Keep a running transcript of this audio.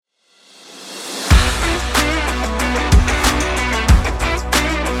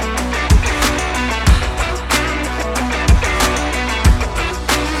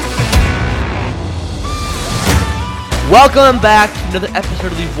Welcome back to another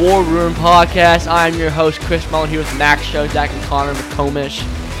episode of the War Room Podcast. I'm your host, Chris Mullen, here with Max Show, Zach and Connor McComish.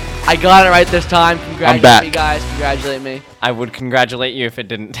 I got it right this time. Congratulate me, guys. Congratulate me. I would congratulate you if it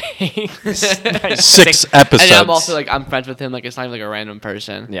didn't take 6 episodes. And I'm also I'm friends with him. It's not even a random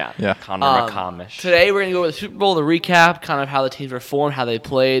person. Yeah. Connor McComish. Today we're gonna go with the Super Bowl to recap, kind of how the teams were formed, how they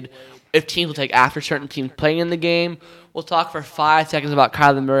played, if teams will take after certain teams playing in the game. We'll talk for 5 seconds about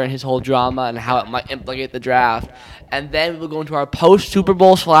Kyler Murray and his whole drama and how it might implicate the draft. And then we'll go into our post-Super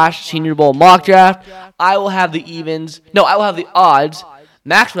Bowl / Senior Bowl mock draft. I will have the evens. No, I will have the odds.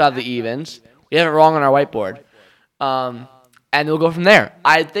 Max will have the evens. We have it wrong on our whiteboard. And we'll go from there.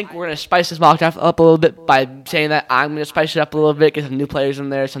 I think we're going to spice this mock draft up a little bit by saying that I'm going to spice it up a little bit, get some new players in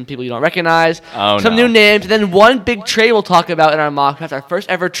there, some people you don't recognize, some new names, and then one big trade we'll talk about in our mock draft, our first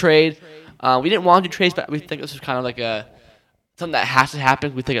ever trade. We didn't want to do trades, but we think this is kind of like something that has to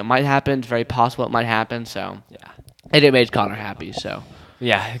happen. We think it might happen. It's very possible it might happen. So yeah, and it made Connor happy. So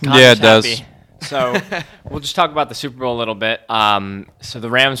yeah, it does. So we'll just talk about the Super Bowl a little bit. So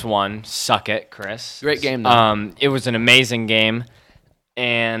the Rams won. Suck it, Chris. Great game, though. It was an amazing game,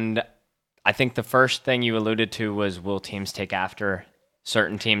 and I think the first thing you alluded to was, will teams take after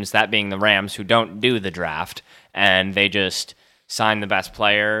certain teams? That being the Rams, who don't do the draft, and they just sign the best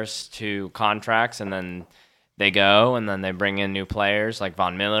players to contracts, and then they go, and then they bring in new players like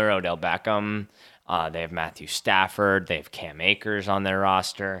Von Miller, Odell Beckham. They have Matthew Stafford. They have Cam Akers on their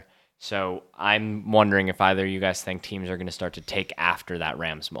roster. So I'm wondering if either of you guys think teams are going to start to take after that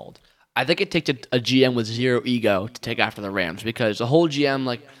Rams mold. I think it takes a GM with zero ego to take after the Rams, because the whole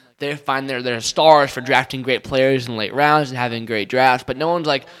GM, they find their stars for drafting great players in late rounds and having great drafts, but no one's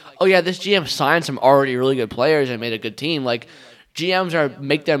like, oh yeah, this GM signed some already really good players and made a good team. GMs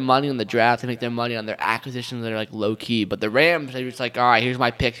make their money on the draft, they make their money on their acquisitions that are low key. But the Rams, they're just all right, here's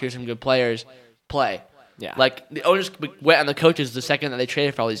my picks, here's some good players, play. Yeah. The owners went on the coaches the second that they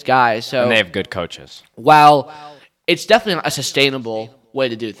traded for all these guys. So and they have good coaches. While it's definitely not a sustainable way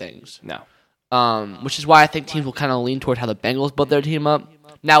to do things. No. Which is why I think teams will kind of lean toward how the Bengals built their team up.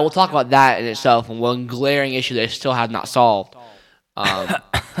 Now we'll talk about that in itself, and one glaring issue they still have not solved.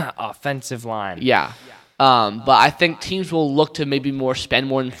 Offensive line. Yeah. But I think teams will look to spend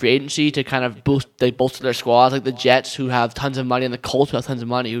more in free agency to kind of bolster their squads, like the Jets, who have tons of money, and the Colts, who have tons of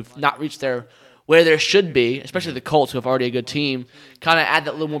money, who've not reached where there should be, especially the Colts, who have already a good team. Kind of add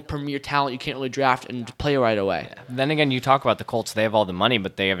that little more premier talent you can't really draft and play right away. Yeah. Then again, you talk about the Colts, they have all the money,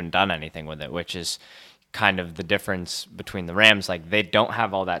 but they haven't done anything with it, which is kind of the difference between the Rams. They don't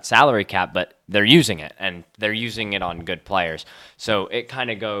have all that salary cap, but they're using it, and they're using it on good players. So it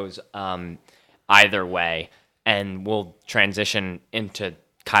kind of goes either way, and we'll transition into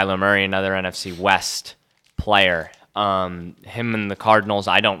Kyler Murray, another NFC West player. Him and the Cardinals,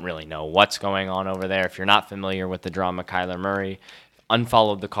 I don't really know what's going on over there. If you're not familiar with the drama, Kyler Murray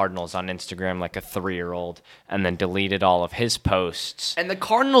unfollowed the Cardinals on Instagram like a 3-year-old and then deleted all of his posts. And the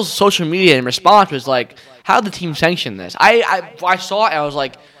Cardinals' social media in response was how did the team sanction this? I saw it, and I was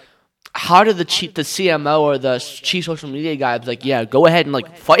like, how did the CMO or the chief social media guy was yeah, go ahead and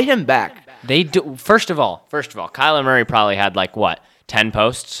fight him back? They do. First of all, Kyler Murray probably had 10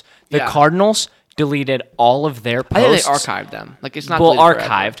 posts. The Cardinals deleted all of their posts. I think they archived them. It's not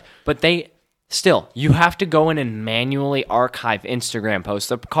archived, but they still, you have to go in and manually archive Instagram posts.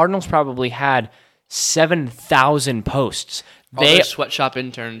 The Cardinals probably had 7,000 posts. They sweatshop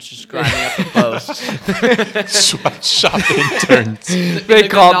interns just grinding up the posts. Sweatshop interns. They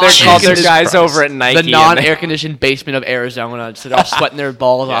called their guys over at Nike. The non-air conditioned basement of Arizona, so they're all sweating their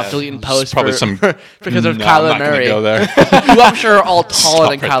balls off, deleting posts because of Kyler Murray. Go there. Who I'm sure are all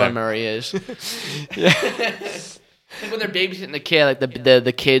taller than Kyler Murray is. When they're babysitting the kid,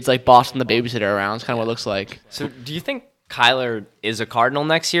 the kids bossing the babysitter around. It's kind of what it looks like. So, do you think Kyler is a Cardinal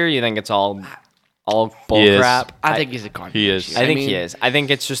next year? Or you think it's all bull crap? I think he's a Cardinal. He is. I think he is. I think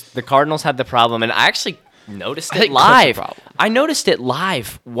it's just the Cardinals had the problem, and I actually noticed it live. I noticed it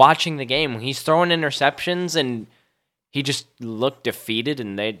live watching the game when he's throwing interceptions, and he just looked defeated,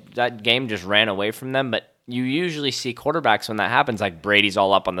 and that game just ran away from them. But you usually see quarterbacks when that happens, Brady's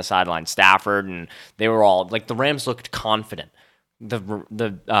all up on the sideline, Stafford, and they were all the Rams looked confident.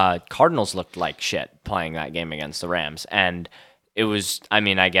 The Cardinals looked like shit playing that game against the Rams, and it was, I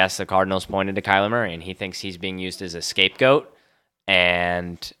guess the Cardinals pointed to Kyler Murray, and he thinks he's being used as a scapegoat,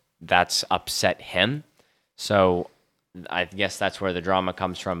 and that's upset him. So I guess that's where the drama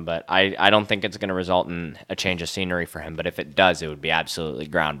comes from, but I don't think it's going to result in a change of scenery for him, but if it does, it would be absolutely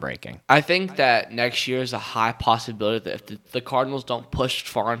groundbreaking. I think that next year is a high possibility that if the Cardinals don't push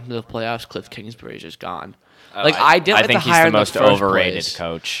far into the playoffs, Cliff Kingsbury is just gone. Like I didn't like think the he's hire the in most first overrated place.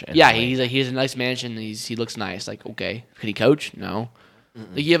 coach. in Yeah, the league. he has a nice mansion. He looks nice. Like, okay, could he coach? No.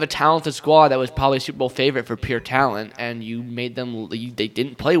 Like, you have a talented squad that was probably a Super Bowl favorite for pure talent, and you made them. They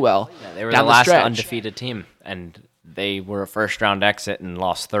didn't play well. Yeah, they were down the last stretch. undefeated team, and they were a first-round exit and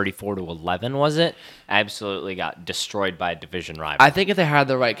lost 34-11. Was it? Absolutely got destroyed by a division rival. I think if they hired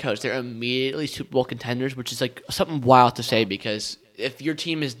the right coach, they're immediately Super Bowl contenders, which is like something wild to say because if your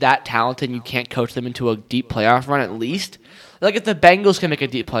team is that talented and you can't coach them into a deep playoff run at least, like if the Bengals can make a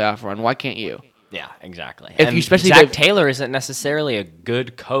deep playoff run, why can't you? Yeah, exactly. If and you- especially Zach the- Taylor isn't necessarily a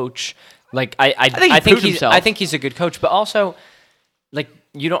good coach. Like I think he proved himself. I think he's a good coach, but also like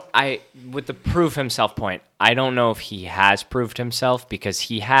you don't. With the prove himself point, I don't know if he has proved himself because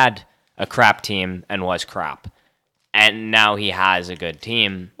he had a crap team and was crap, and now he has a good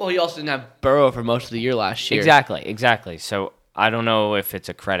team. Well, he also didn't have Burrow for most of the year last year. Exactly. So I don't know if it's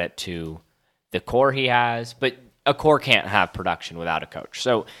a credit to the core he has, but a core can't have production without a coach.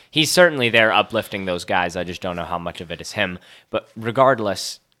 So he's certainly there uplifting those guys. I just don't know how much of it is him. But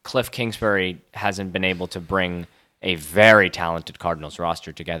regardless, Cliff Kingsbury hasn't been able to bring a very talented Cardinals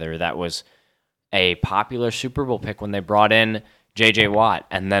roster together. That was a popular Super Bowl pick when they brought in J.J. Watt.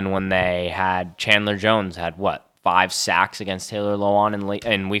 And then when they had Chandler Jones had, 5 sacks against Taylor Lewan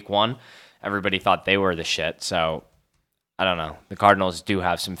in week 1? Everybody thought they were the shit. So I don't know. The Cardinals do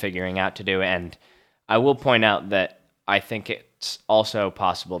have some figuring out to do. And I will point out that I think it's also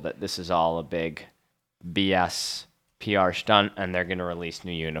possible that this is all a big BS PR stunt, and they're going to release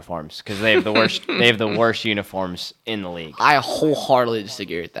new uniforms because they have the worst. They have the worst uniforms in the league. I wholeheartedly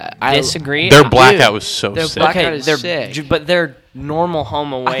disagree with that. Disagree. Their blackout was so Their sick. blackout Okay, is they're sick. but they're normal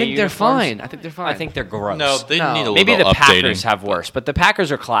home away. I think they're uniforms. fine. I think they're fine. I think they're gross. No, they No. need a little Maybe the updating. Packers have worse, but the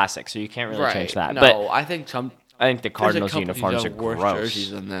Packers are classic, so you can't really right. change that. No, But I think some I think the there's a Cardinals couple uniforms are teams that have worse gross. jerseys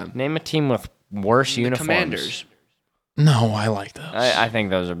than them. Name a team with worse The uniforms. Commanders. No, I like those. I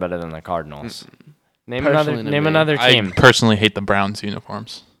think those are better than the Cardinals. Name Personally, another. to Name me. another I team. personally hate the Browns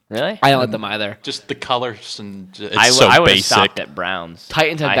uniforms. Really? I don't like them either. Just the colors and it's I so would have basic. stopped at Browns.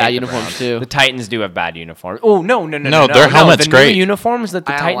 Titans have I bad hate the uniforms Browns. too. The Titans do have bad uniforms. Oh no. No, their helmet's the great. New uniforms that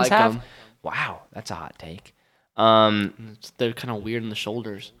the I don't Titans like have. 'em. Wow, that's a hot take. They're kind of weird in the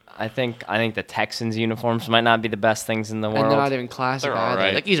shoulders, I think the Texans uniforms might not be the best things in the and they're not world. even classic They're either.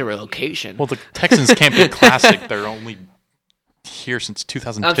 alright. Like these are relocation. Well, the Texans can't be classic. They're only here since I'm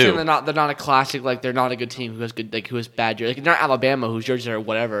saying 2002. they're not a classic. Like they're not a good team who has good who has bad jerseys. Like they're not Alabama whose jerseys are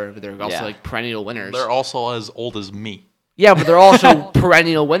whatever. But they're also Yeah. like perennial winners. They're also as old as me. Yeah, but they're also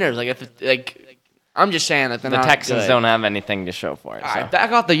perennial winners. Like I'm just saying that they're The not Texans good. don't have anything to show for it. All So. right,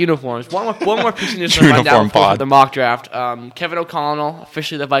 back off the uniforms. One more piece of news to run Uniform down for pod. the mock draft. Kevin O'Connell,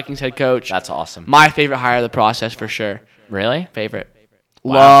 officially the Vikings head coach. That's awesome. My favorite hire of the process for sure. Really? Favorite.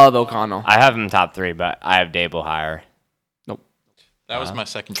 Love O'Connell. I have him top 3, but I have Dable higher. That was my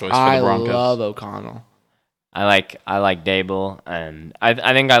second choice for I the Broncos. love O'Connell. I like Dable, and I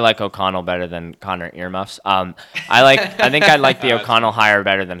think I like O'Connell better than Connor Earmuffs. I think I like the O'Connell hire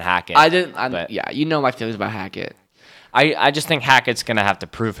better than Hackett. Yeah, you know my feelings about Hackett. I just think Hackett's gonna have to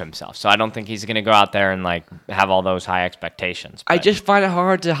prove himself, so I don't think he's gonna go out there and like have all those high expectations. I but- just find it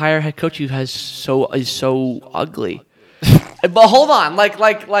hard to hire a head coach who is so ugly. But hold on,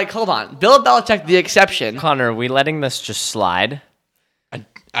 hold on. Bill Belichick, the exception. Connor, are we letting this just slide?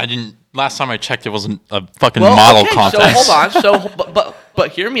 I didn't. Last time I checked, it wasn't a fucking Well, model okay, contest. So hold on.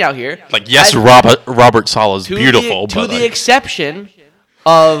 But hear me out here. Like, yes, As- Robert Saleh is beautiful, to but the like, exception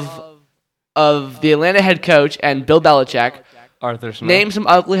of the Atlanta head coach and Bill Belichick, Arthur Smith. name some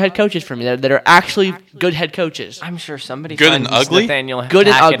ugly head coaches for me that are actually good head coaches. I'm sure somebody Good and finds ugly? Nathaniel Good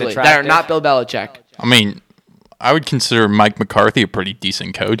and Hackett ugly that are attractive. not Bill Belichick. I mean, I would consider Mike McCarthy a pretty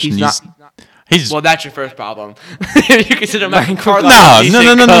decent coach. He's and not. He's Well, that's your first problem. You consider Mike McCarthy. no.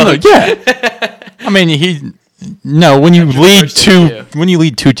 Yeah. I mean, when you lead first interview. when you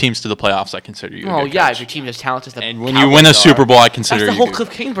lead two teams to the playoffs, I consider you. Oh a good yeah, coach. if your team is talented, the And when you win a Cowboys Super are. Bowl, I That's consider the you. whole good. Cliff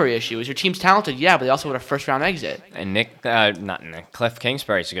Kingsbury issue. Is your team's talented? Yeah, but they also had a first round exit. And Cliff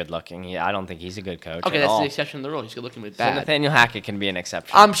Kingsbury's good looking. I don't think he's a good coach. Okay, at that's all. the exception to the rule. He's good looking but So bad. Nathaniel Hackett can be an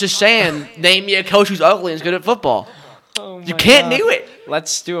exception. I'm just saying, name me a coach who's ugly and is good at football. Oh You can't do it.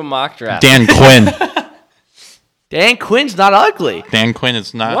 Let's do a mock draft. Dan Quinn. Dan Quinn's not ugly. Dan Quinn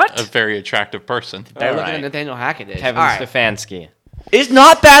is not What? a very attractive person. Better All looking right. than Nathaniel Hackett is. Kevin All right. Stefanski. It's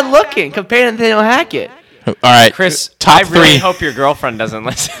not bad looking compared to Nathaniel Hackett. All right, Chris, top I really three. hope your girlfriend doesn't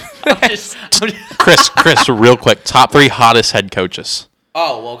listen. Chris, real quick. Top 3 hottest head coaches.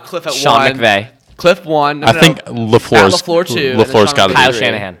 Oh, well, Cliff at Sean one. McVay. Cliff one. No, I no, think no. LaFleur's LaFleur two, and then LaFleur's Sean got to McVay. Kyle be.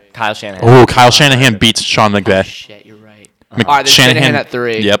 Shanahan. Kyle Shanahan. Oh, Kyle Shanahan beats Sean McVay. Shit, you're right. All right, then Shanahan at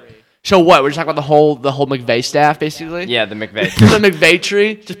 3. Yep. So what? We're just talking about the whole McVay staff, basically. Yeah, the McVay. The McVay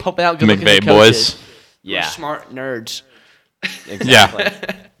tree, just pumping out good-looking McVay coaches. boys. Yeah, We're smart nerds. exactly.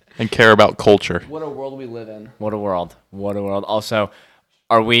 And care about culture. What a world we live in. What a world. What a world. Also,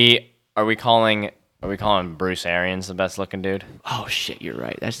 are we calling Bruce Arians the best looking dude? Oh shit, you're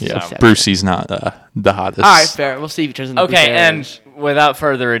right. That's Yeah, so Brucey's not the hottest. All right, fair. We'll see if he turns into Okay, Bruce Arians. and without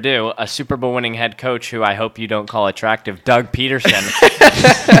further ado, a Super Bowl winning head coach who I hope you don't call attractive, Doug Peterson,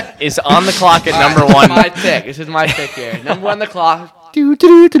 is on the clock at number one. My pick. This is my pick here. Number one on the clock. We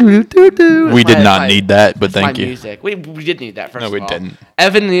did not need that, but thank you. Music. We did need that first No, of we all. didn't.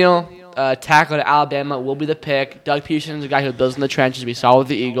 Evan Neal, tackle at Alabama, will be the pick. Doug Peterson is a guy who builds in the trenches. We saw with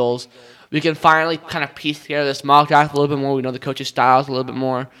the Eagles. We can finally kind of piece together this mock draft a little bit more. We know the coach's styles a little bit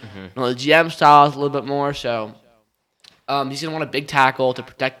more. We know the GM styles a little bit more. So he's going to want a big tackle to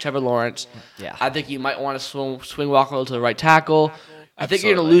protect Trevor Lawrence. Yeah. I think you might want to swing Walker to the right tackle. I think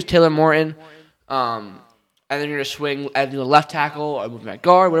you're going to lose Taylor Morton. And then you're going to swing at the left tackle or move him at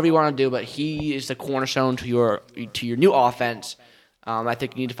guard, whatever you want to do. But he is the cornerstone to your new offense. I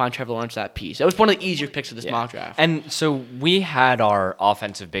think you need to find Trevor Lawrence that piece. That was one of the easier picks of this mock draft. And so we had our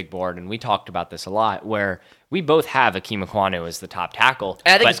offensive big board, and we talked about this a lot, where we both have Akeem Ekwonu as the top tackle.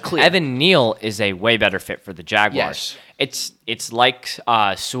 I think but it's clear. Evan Neal is a way better fit for the Jaguars. Yes. It's like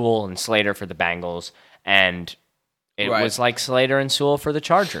Sewell and Slater for the Bengals, and it Right. was like Slater and Sewell for the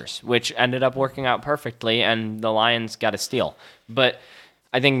Chargers, which ended up working out perfectly, and the Lions got a steal. But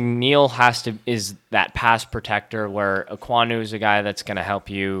I think Neal is that pass protector where Ekwonu is a guy that's going to help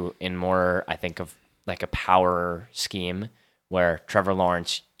you in more, I think, of like a power scheme where Trevor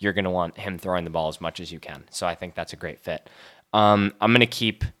Lawrence, you're going to want him throwing the ball as much as you can. So I think that's a great fit. I'm going to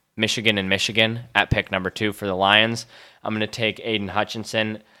keep Michigan at pick number 2 for the Lions. I'm going to take Aiden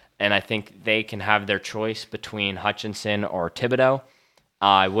Hutchinson, and I think they can have their choice between Hutchinson or Thibodeau.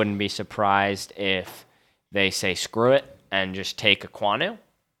 I wouldn't be surprised if they say screw it and just take Ekwonu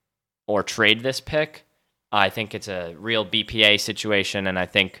or trade this pick. I think it's a real BPA situation, and I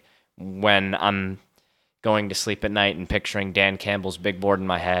think when I'm going to sleep at night and picturing Dan Campbell's big board in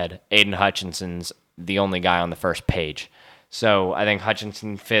my head, Aiden Hutchinson's the only guy on the first page. So I think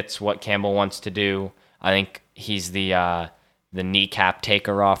Hutchinson fits what Campbell wants to do. I think he's the kneecap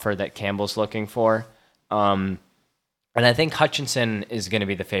taker offer that Campbell's looking for. And I think Hutchinson is going to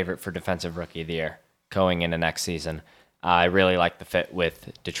be the favorite for Defensive Rookie of the Year going into next season. I really like the fit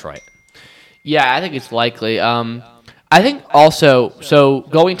with Detroit. Yeah, I think it's likely. I think also, so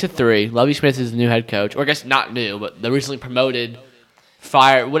going to 3, Lovie Smith is the new head coach, or I guess not new, but the recently promoted,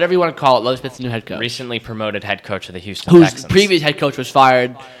 fired, whatever you want to call it, Lovie Smith's the new head coach. Recently promoted head coach of the Houston Whose Texans. previous head coach was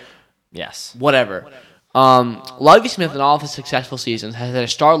fired, Yes. whatever. Lovie Smith, in all of his successful seasons, has had a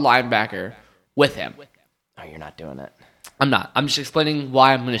star linebacker with him. Oh, you're not doing it. I'm not. I'm just explaining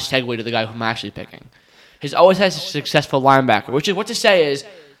why I'm going to segue to the guy who I'm actually picking. He's always had a successful linebacker, which is what to say is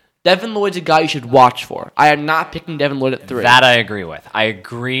Devin Lloyd's a guy you should watch for. I am not picking Devin Lloyd at 3. That I agree with. I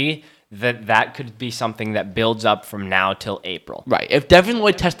agree that could be something that builds up from now till April. Right. If Devin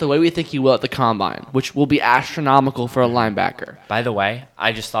Lloyd tests the way we think he will at the combine, which will be astronomical for a linebacker. By the way,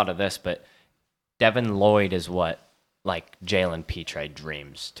 I just thought of this, but Devin Lloyd is what like Jalen Petre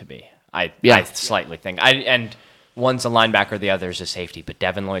dreams to be. I slightly think. And one's a linebacker, the other is a safety, but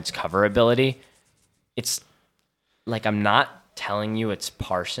Devin Lloyd's cover ability, it's like I'm not telling you it's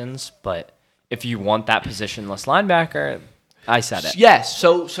Parsons, but if you want that positionless linebacker, I said it. Yes.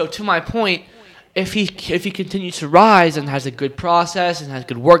 So to my point, if he continues to rise and has a good process and has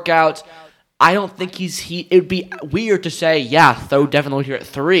good workouts, I don't think it would be weird to say, throw Devin Lloyd here at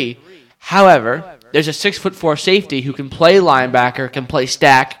 3. However, there's a 6'4" safety who can play linebacker, can play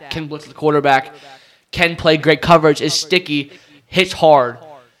stack, can blitz the quarterback, can play great coverage, is sticky, hits hard.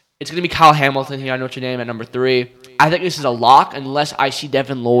 It's going to be Kyle Hamilton here on Notre Dame at number 3. I think this is a lock unless I see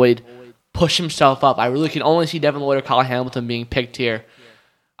Devin Lloyd push himself up. I really can only see Devin Lloyd or Kyle Hamilton being picked here.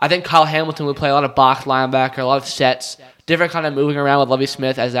 I think Kyle Hamilton would play a lot of box linebacker, a lot of sets, different kind of moving around with Lovie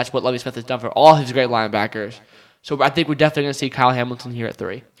Smith, as that's what Lovie Smith has done for all his great linebackers. So I think we're definitely going to see Kyle Hamilton here at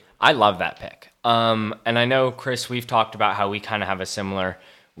 3. I love that pick. And I know, Chris, we've talked about how we kind of have a similar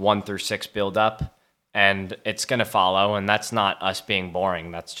 1 through 6 build up, and it's going to follow, and that's not us being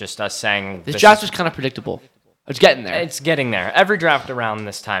boring. That's just us saying This draft is kind of predictable. It's getting there. It's getting there. Every draft around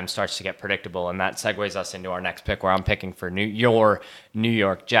this time starts to get predictable, and that segues us into our next pick, where I'm picking for your New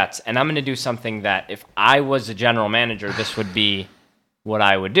York Jets. And I'm going to do something that if I was a general manager, this would be what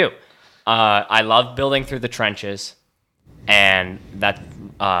I would do. I love building through the trenches, and that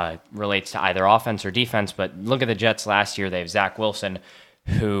relates to either offense or defense. But look at the Jets last year. They have Zach Wilson,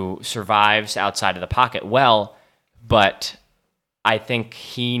 who survives outside of the pocket well, but I think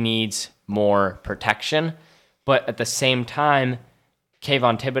he needs more protection. But at the same time,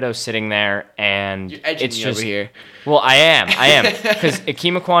 Kayvon Thibodeau's sitting there, and You're edging it's me just over here. Well, I am, because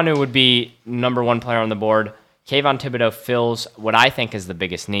Ikem Ekwonu would be number one player on the board. Kayvon Thibodeau fills what I think is the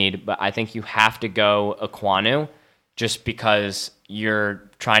biggest need, but I think you have to go Ekwonu just because you're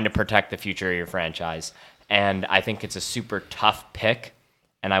trying to protect the future of your franchise. And I think it's a super tough pick,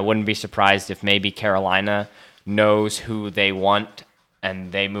 and I wouldn't be surprised if maybe Carolina knows who they want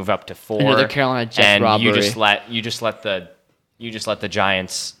and they move up to 4. Another Carolina Jets and robbery. you just let the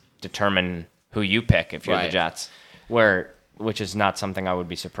Giants determine who you pick if you're the Right. Jets, which is not something I would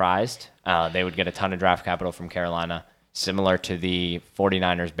be surprised. They would get a ton of draft capital from Carolina, similar to the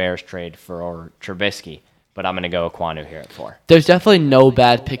 49ers-Bears trade for Trubisky. But I'm going to go Ekwonu here at 4. There's definitely no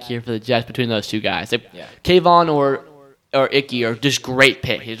bad pick here for the Jets between those two guys. Like, Yeah. Kayvon or Icky are just great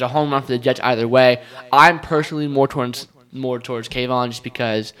picks. He's a home run for the Jets either way. I'm personally more towards Kayvon just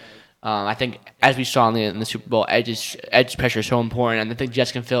because I think, as we saw in the Super Bowl, edge pressure is so important, and I think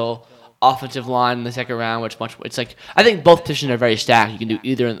Jets can fill offensive line in the second round, it's like I think both positions are very stacked. You can do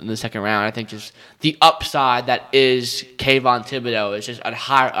either in the second round. I think just the upside that is Kayvon Thibodeau is just a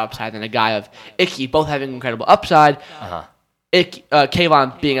higher upside than a guy of Icky, both having incredible upside.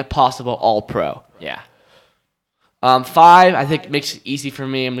 Kayvon being a possible All-Pro. Yeah. 5, I think makes it easy for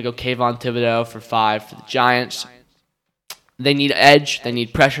me. I'm gonna go Kayvon Thibodeau for 5 for the Giants. They need edge. They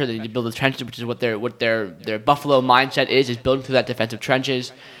need pressure. They need to build the trenches, which is what their Buffalo mindset is building through that defensive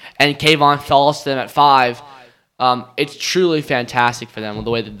trenches. And Kayvon falls to them at 5. It's truly fantastic for them with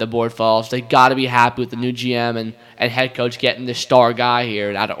the way that the board falls. They got to be happy with the new GM and head coach getting this star guy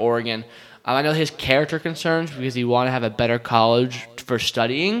here out of Oregon. I know his character concerns because he want to have a better college for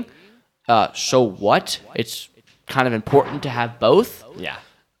studying. So what? It's kind of important to have both. Yeah.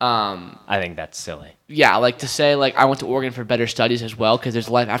 I think that's silly. Yeah, like to say I went to Oregon for better studies as well because there's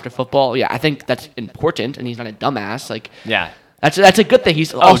life after football. Yeah, I think that's important, and he's not a dumbass. Yeah. That's a good thing.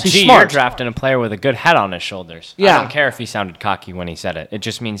 He's also You're smart. drafting a player with a good head on his shoulders. Yeah. I don't care if he sounded cocky when he said it. It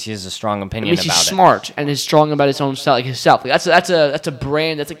just means he has a strong It opinion means about he's it. smart and is strong about his own self, himself. That's a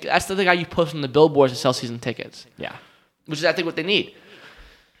brand. That's the guy you post on the billboards to sell season tickets. Yeah. Which is I think what they need.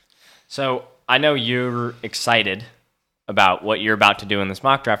 So I know you're excited about what you're about to do in this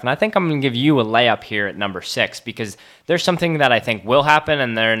mock draft, and I think I'm going to give you a layup here at number 6 because there's something that I think will happen,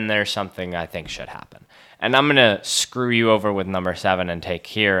 and then there's something I think should happen. And I'm going to screw you over with number 7 and take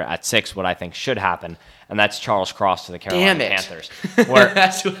here at 6 what I think should happen, and that's Charles Cross to the Carolina Panthers. Where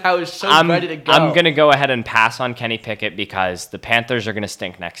That's who I was so ready to go. I'm going to go ahead and pass on Kenny Pickett because the Panthers are going to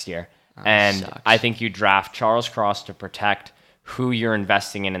stink next year. And sucks. I think you draft Charles Cross to protect who you're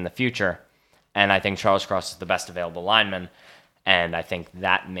investing in the future. And I think Charles Cross is the best available lineman. And I think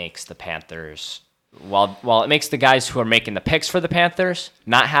that makes the Panthers, while it makes the guys who are making the picks for the Panthers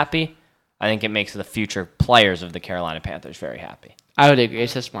not happy, I think it makes the future players of the Carolina Panthers very happy. I would agree.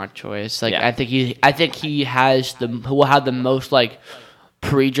 It's a smart choice. Yeah. I think he will have the most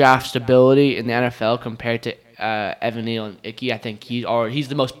pre-draft stability in the NFL compared to Evan Neal and Icky. I think he's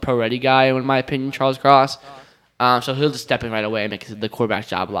the most pro-ready guy in my opinion. Charles Cross. So he'll just step in right away and make the quarterback's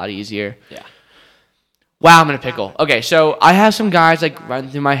job a lot easier. Yeah. Wow, I'm in a pickle. Okay, so I have some guys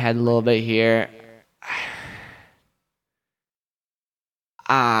running through my head a little bit here.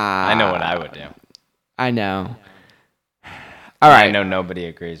 I know what I would do. I know. All right. I know nobody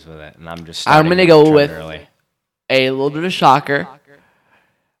agrees with it, and I'm just I'm going gonna to go with a little bit of a shocker.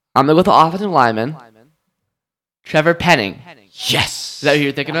 I'm going to go with the offensive lineman, Trevor Penning. Yes! Is that who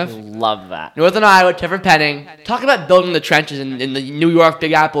you're thinking of? Love that. Northern Iowa, Trevor Penning. Talk about building the trenches in the New York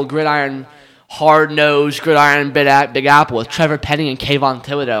Big Apple gridiron, hard-nosed gridiron Big Apple with Trevor Penning and Kayvon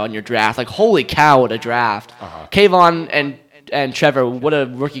Thibodeau on your draft. Holy cow, what a draft. Kayvon and Trevor, what a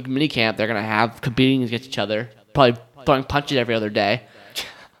rookie minicamp they're going to have competing against each other. Probably throwing punches every other day.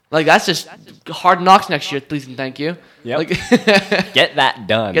 That's just Hard Knocks next year, please and thank you. Yep. Get that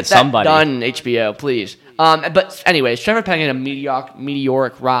done. Get Somebody. that done, HBO, please. But anyways, Trevor Penning had a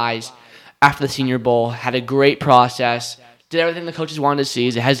meteoric rise after the Senior Bowl. Had a great process. Did everything the coaches wanted to see.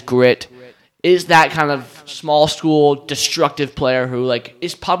 It has grit. Is that kind of small school destructive player who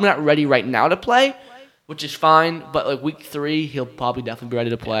is probably not ready right now to play, which is fine. But week 3, he'll probably definitely be ready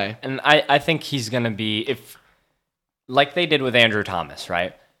to play. And I think he's going to be like they did with Andrew Thomas,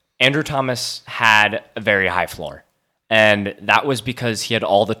 right? Andrew Thomas had a very high floor. And that was because he had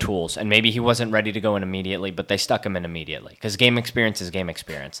all the tools. And maybe he wasn't ready to go in immediately, but they stuck him in immediately. Because game experience is game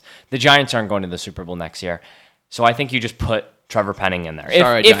experience. The Giants aren't going to the Super Bowl next year. So I think you just put Trevor Penning in there.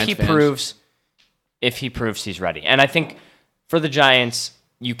 If he proves he's ready. And I think for the Giants,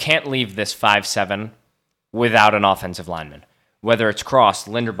 you can't leave this 5-7 without an offensive lineman. whether it's Cross,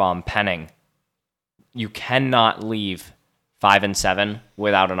 Linderbaum, Penning, you cannot leave 5 and 7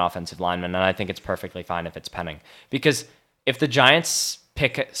 without an offensive lineman, and I think it's perfectly fine if it's Penning. Because if the Giants'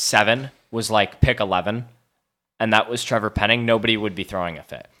 pick 7 was like pick 11, and that was Trevor Penning, nobody would be throwing a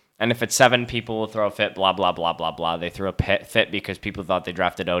fit. And if it's 7, people will throw a fit, blah, blah, blah, blah, blah. They threw a fit because people thought they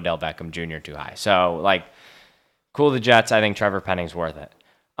drafted Odell Beckham Jr. too high. So, like, cool the Jets. I think Trevor Penning's worth it.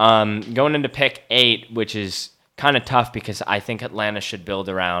 Going into pick 8, which is kind of tough because I think Atlanta should build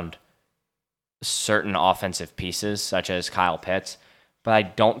around certain offensive pieces, such as Kyle Pitts, but I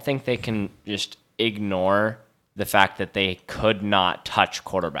don't think they can just ignore the fact that they could not touch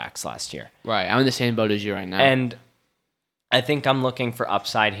quarterbacks last year. Right, I'm in the same boat as you right now. And I think I'm looking for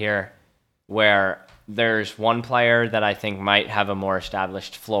upside here where there's one player that I think might have a more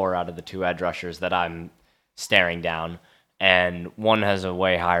established floor out of the 2 edge rushers that I'm staring down, and one has a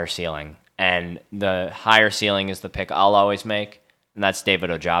way higher ceiling. And the higher ceiling is the pick I'll always make, and that's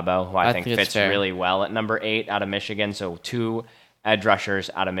David Ojabo, who I think fits really well at number 8 out of Michigan. So 2 edge rushers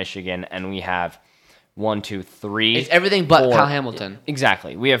out of Michigan, and we have 1, 2, 3. It's everything but 4. Kyle Hamilton.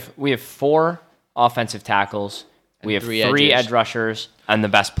 Exactly. We have 4 offensive tackles. We have 3 edge rushers and the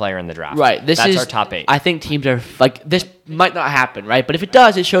best player in the draft. Right. That's our top 8. I think teams are like, this might not happen, right? But if it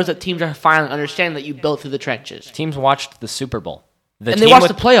does, it shows that teams are finally understanding that you built through the trenches. Teams watched the Super Bowl. And they watched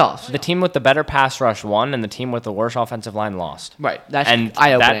the playoffs. The team with the better pass rush won, and the team with the worst offensive line lost. Right. That's and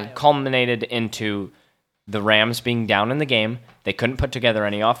eye-opening. that culminated into the Rams being down in the game. They couldn't put together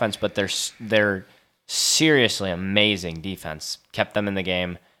any offense, but their seriously amazing defense kept them in the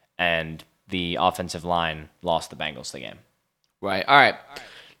game, and the offensive line lost the Bengals the game. Right. All right.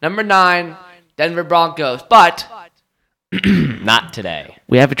 Number 9, Denver Broncos. But not today.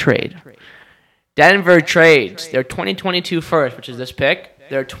 We have a trade. Denver trades their 2022 first, which is this pick,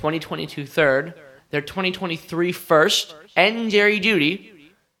 their 2022 third, their 2023 first, and Jerry Jeudy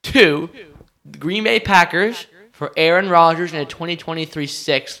to the Green Bay Packers for Aaron Rodgers and a 2023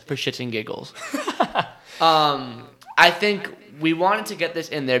 sixth for shits and giggles. I think we wanted to get this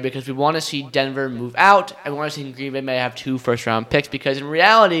in there because we want to see Denver move out, and we want to see Green Bay may have 2 first-round picks because in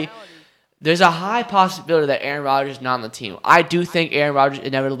reality, there's a high possibility that Aaron Rodgers is not on the team. I do think Aaron Rodgers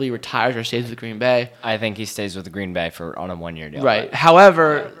inevitably retires or stays with Green Bay. I think he stays with the Green Bay on a 1-year deal. Right.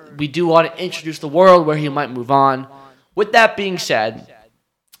 However, we do want to introduce the world where he might move on. With that being said,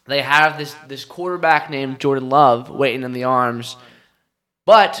 they have this quarterback named Jordan Love waiting in the arms,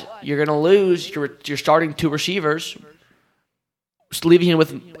 but you're going to lose your starting 2 receivers, just leaving him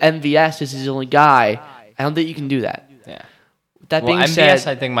with MVS as his only guy. I don't think you can do that. Yeah. That being MVS, said,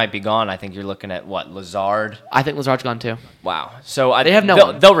 I think might be gone. I think you're looking at what, Lazard? I think Lazard's gone too. Wow. So they have no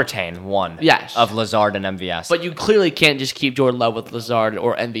one. They'll retain one. Yes. Of Lazard and MVS. But you clearly can't just keep Jordan Love with Lazard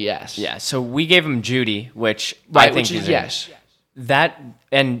or MVS. Yeah. So we gave him Jeudy, which right, I think which is yes. That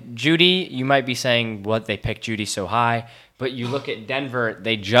and Jeudy, you might be saying what they picked Jeudy so high, but you look at Denver,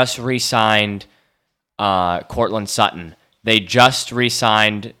 they just re-signed Cortland Sutton. They just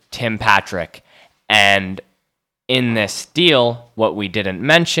re-signed Tim Patrick, and in this deal, what we didn't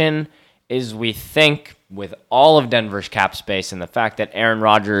mention is we think with all of Denver's cap space and the fact that Aaron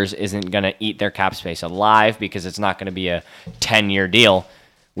Rodgers isn't going to eat their cap space alive because it's not going to be a 10-year deal,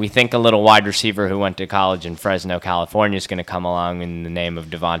 we think a little wide receiver who went to college in Fresno, California is going to come along in the name of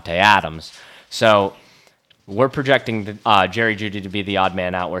Devontae Adams. So we're projecting Jerry Jeudy to be the odd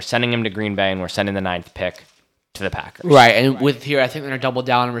man out. We're sending him to Green Bay, and we're sending the 9th pick to the Packers. Right, and with here, I think they're going to double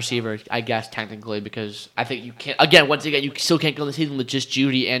down on receiver, I guess, technically, because I think you can't, again, once again, you still can't go the season with just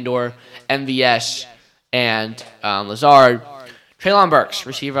Jeudy and or MVS and Lazard. Treylon Burks,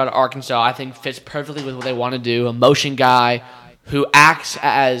 receiver out of Arkansas, I think fits perfectly with what they want to do, a motion guy who acts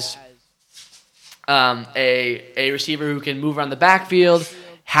as a receiver who can move around the backfield,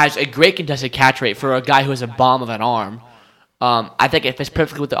 has a great contested catch rate for a guy who has a bomb of an arm. I think it fits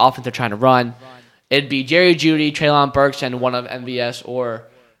perfectly with the offense they're trying to run. It'd be Jerry Jeudy, Treylon Burks, and one of MVS or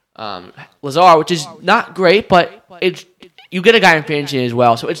Lazard, which is not great, but you get a guy in fantasy as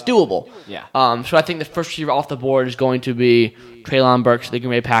well, so it's doable. Yeah. So I think the first receiver off the board is going to be Treylon Burks, the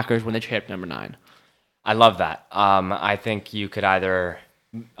Green Bay Packers, when they trade up number 9. I love that. I think you could either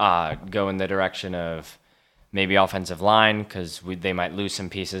go in the direction of maybe offensive line because they might lose some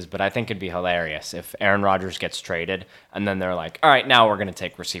pieces, but I think it'd be hilarious if Aaron Rodgers gets traded and then they're like, all right, now we're going to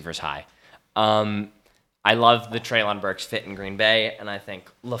take receivers high. I love the Treylon Burks fit in Green Bay, and I think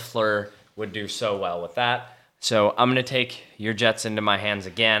LaFleur would do so well with that. So I'm going to take your Jets into my hands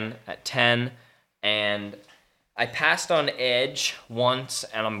again at 10, and I passed on edge once,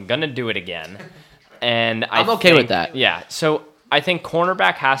 and I'm going to do it again. And I'm okay with that. Yeah, so I think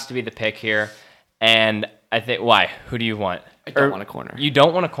cornerback has to be the pick here, and I think, why? Who do you want? don't want a corner. You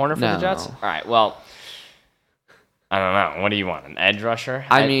don't want a corner for the No. Jets? All right, well, I don't know. What do you want, an edge rusher?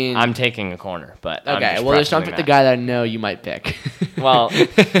 I mean... I'm taking a corner, but I'm Okay, just well, just don't prefacing pick the that. guy that I know you might pick. Well,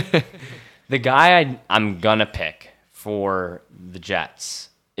 the guy I'm going to pick for the Jets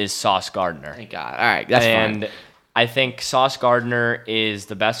is Sauce Gardner. Thank God. All right, that's And fine. I think Sauce Gardner is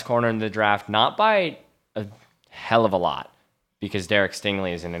the best corner in the draft, not by a hell of a lot, because Derek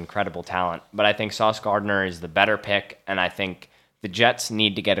Stingley is an incredible talent. But I think Sauce Gardner is the better pick, and I think the Jets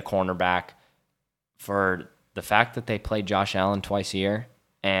need to get a cornerback for the fact that they play Josh Allen twice a year,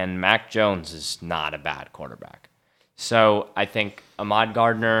 and Mac Jones is not a bad quarterback. So I think Ahmad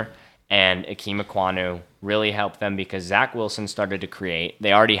Gardner and Akeem Ekwonu really help them because Zach Wilson started to create.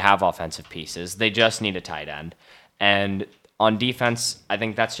 They already have offensive pieces. They just need a tight end. And on defense, I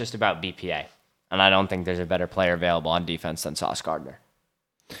think that's just about BPA. And I don't think there's a better player available on defense than Sauce Gardner.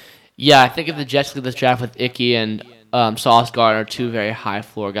 Yeah, I think if the Jets do this draft with Icky and Sauce Gardner, two very high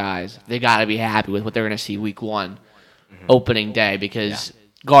floor guys, they got to be happy with what they're going to see week one, opening day, because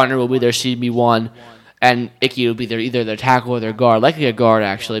Gardner will be their CB1, and Icky will be either their tackle or their guard, likely a guard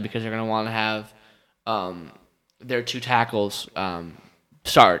actually, because they're going to want to have their two tackles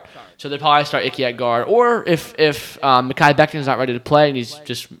start. So they'll probably start Icky at guard, or if Mekhi Becton's not ready to play and he's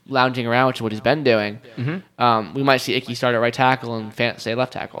just lounging around, which is what he's been doing, we might see Icky start at right tackle and Fant stay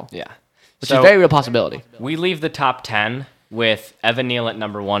left tackle. Yeah. Which is a very real possibility. We leave the top 10 with Evan Neal at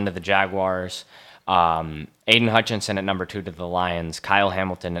number 1 to the Jaguars, Aiden Hutchinson at number 2 to the Lions, Kyle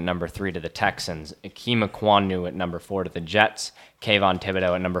Hamilton at number 3 to the Texans, Akeem Ekwonu at number 4 to the Jets, Kayvon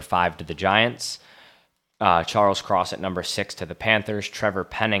Thibodeau at number 5 to the Giants, Charles Cross at number 6 to the Panthers, Trevor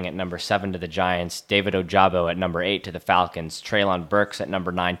Penning at number 7 to the Giants, David Ojabo at number 8 to the Falcons, Treylon Burks at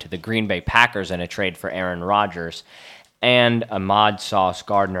number 9 to the Green Bay Packers in a trade for Aaron Rodgers, and Ahmad Sauce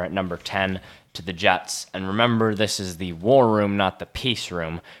Gardner at number 10 to the Jets. And remember, this is the war room, not the peace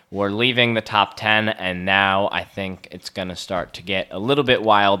room. We're leaving the top 10, and now I think it's going to start to get a little bit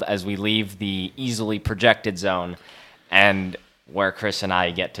wild as we leave the easily projected zone, and where Chris and I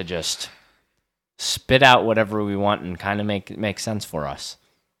get to just spit out whatever we want and kind of make sense for us.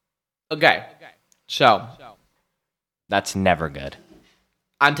 Okay, so That's never good.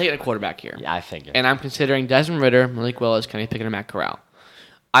 I'm taking a quarterback here. Yeah, I figured. And I'm considering Desmond Ritter, Malik Willis, Kenny Pickett, and Matt Corral.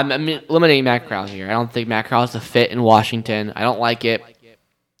 I'm eliminating Matt Corral here. I don't think Matt Corral is the fit in Washington. I don't like it.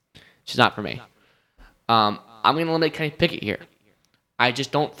 It's not for me. I'm going to eliminate Kenny Pickett here. I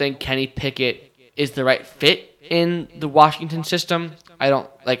just don't think Kenny Pickett is the right fit in the Washington system. I don't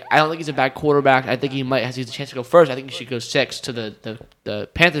think he's a bad quarterback. I think he has a chance to go first. I think he should go 6 to the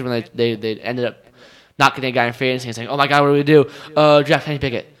Panthers when they ended up not getting a guy in free agency and saying, "Oh my God, what do we do? Draft Kenny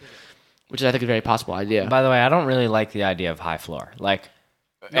Pickett," which I think is a very possible idea. By the way, I don't really like the idea of high floor. Like,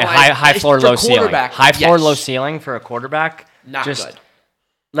 No, high floor, for low ceiling. quarterback, High floor, yes. low ceiling for a quarterback. Not just, good.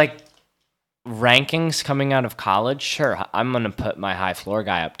 Like, rankings coming out of college, sure, I'm going to put my high floor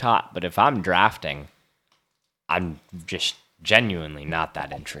guy up top. But if I'm drafting, I'm just genuinely not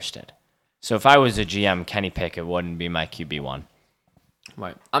that interested. So if I was a GM, Kenny Pickett wouldn't be my QB1.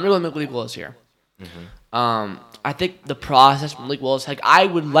 Right. I'm going to go with Malik Willis here. I think the process from Malik Willis, I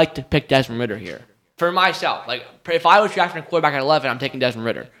would like to pick Desmond Ritter here. For myself. If I was drafting a quarterback at 11, I'm taking Desmond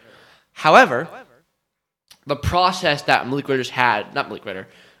Ritter. However, the process that Malik Ritter's had, not Malik Ritter,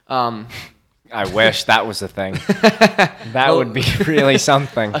 I wish that was a thing. That would be really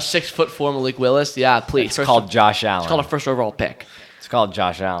something. a 6'4" Malik Willis, yeah, please. It's called Josh Allen. It's called a first overall pick. It's called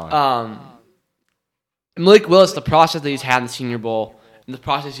Josh Allen. Malik Willis, the process that he's had in the Senior Bowl, and the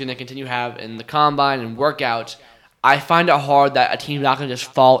process he's going to continue to have in the Combine and workouts, I find it hard that a team's not going to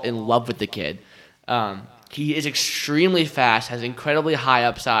just fall in love with the kid. He is extremely fast, has incredibly high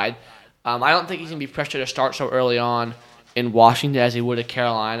upside. I don't think he's going to be pressured to start so early on in Washington as he would at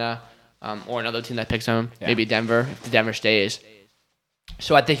Carolina or another team that picks him, maybe Denver, if Denver stays.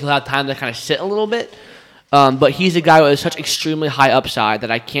 So I think he'll have time to kind of sit a little bit. But he's a guy with such extremely high upside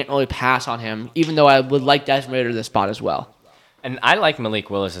that I can't really pass on him, even though I would like Desmond Ritter to this spot as well. And I like Malik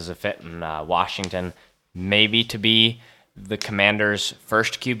Willis as a fit in Washington, maybe to be the Commanders'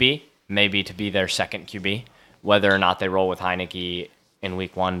 first QB, maybe to be their second QB, whether or not they roll with Heineke in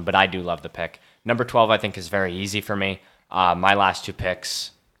week 1, but I do love the pick. Number 12, I think, is very easy for me. My last 2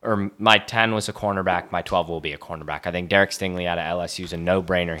 picks, or my 10 was a cornerback, my 12 will be a cornerback. I think Derek Stingley out of LSU is a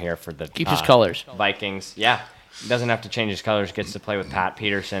no-brainer here for the Keeps his colors. Vikings. Yeah, doesn't have to change his colors, gets to play with Pat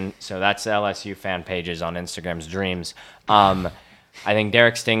Peterson, so that's LSU fan pages on Instagram's dreams. I think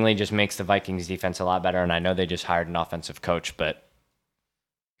Derek Stingley just makes the Vikings defense a lot better, and I know they just hired an offensive coach, but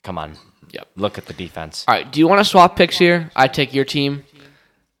come on. Yep. Look at the defense. All right, do you want to swap picks here? I take your team.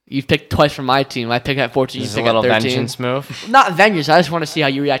 You've picked twice from my team. I picked at 14. This You is a pick at little 13. vengeance move. Not vengeance. I just want to see how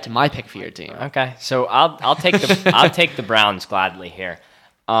you react to my pick for your team. Okay, so I'll take the Browns gladly here.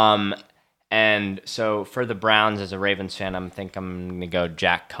 And so for the Browns, as a Ravens fan, I'm gonna go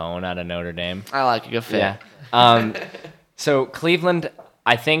Jack Cohn out of Notre Dame. I like a good fit. Yeah. So Cleveland,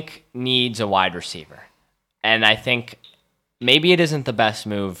 I think, needs a wide receiver, and I think maybe it isn't the best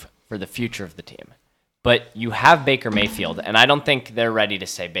move for the future of the team. But you have Baker Mayfield, and I don't think they're ready to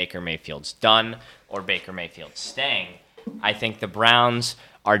say Baker Mayfield's done or Baker Mayfield's staying. I think the Browns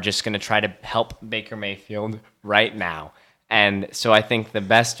are just going to try to help Baker Mayfield right now. And so I think the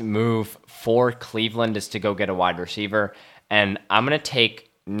best move for Cleveland is to go get a wide receiver. And I'm going to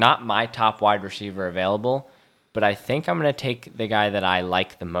take not my top wide receiver available, but I think I'm going to take the guy that I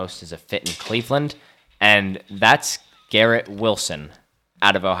like the most as a fit in Cleveland, and that's Garrett Wilson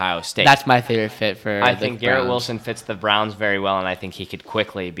out of Ohio State. That's my favorite fit for I think Garrett Browns. Wilson fits the Browns very well, and I think he could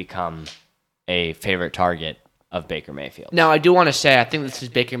quickly become a favorite target of Baker Mayfield. Now, I do want to say, I think this is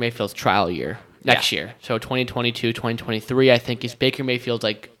Baker Mayfield's trial year next year. So 2022, 2023, I think is Baker Mayfield's,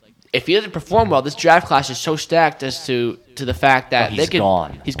 like, if he doesn't perform well, this draft class is so stacked as to the fact that he's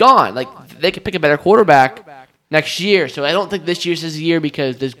gone. He's gone. Like, they could pick a better quarterback next year. So I don't think this year's his year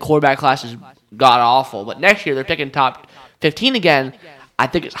because this quarterback class is god-awful. But next year, they're picking top 15 again. I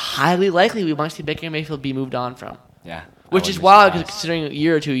think it's highly likely we might see Baker Mayfield be moved on from. Yeah. Which is wild, because considering a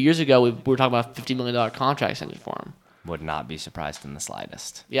year or 2 years ago, we were talking about a $50 million contract extension for him. Would not be surprised in the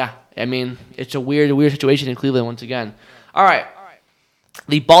slightest. Yeah, I mean, it's a weird situation in Cleveland once again. All right,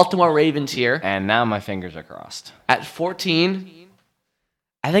 the Baltimore Ravens here And now my fingers are crossed. at 14.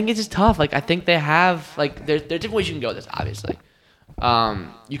 I think it's just tough. Like, I think they have, like, there's different ways you can go with this, obviously.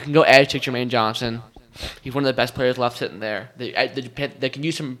 You can go edge, take Jermaine Johnson. He's one of the best players left sitting there. They can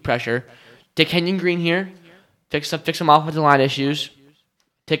use some pressure. Take Kenyon Green here. Fix some offensive line issues.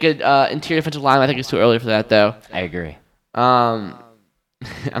 Take an interior defensive line. I think it's too early for that, though. I agree. I'm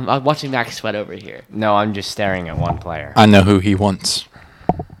watching Max sweat over here. No, I'm just staring at one player. I know who he wants.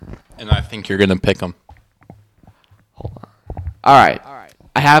 And I think you're going to pick him. Hold on. All right.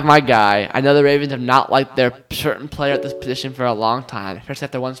 I have my guy. I know the Ravens have not liked their certain player at this position for a long time, especially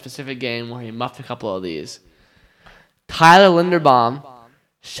after one specific game where he muffed a couple of these. Tyler Linderbaum,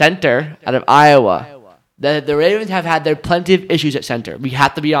 center out of Iowa. The Ravens have had their plenty of issues at center. We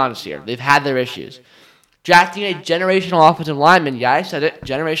have to be honest here. They've had their issues. Drafting a generational offensive lineman, yeah, I said it,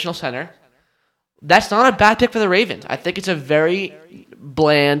 generational center. That's not a bad pick for the Ravens. I think it's a very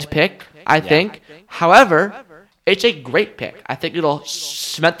bland pick, I think. However, it's a great pick. I think it'll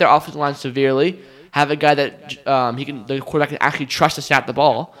cement their offensive line severely. Have a guy that the quarterback can actually trust to snap the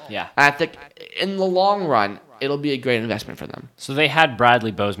ball. Yeah. And I think in the long run, it'll be a great investment for them. So they had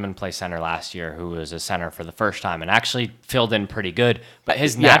Bradley Bozeman play center last year, who was a center for the first time and actually filled in pretty good. But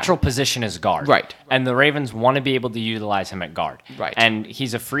his natural position is guard. Right. And the Ravens want to be able to utilize him at guard. Right. And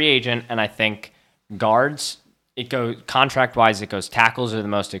he's a free agent, and I think guards, it goes contract-wise, it goes tackles are the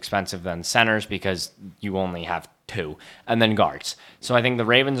most expensive than centers because you only have two, and then guards. So I think the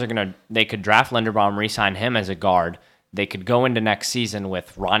Ravens they could draft Linderbaum, re-sign him as a guard. They could go into next season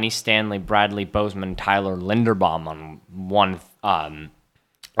with Ronnie Stanley, Bradley Bozeman, Tyler Linderbaum on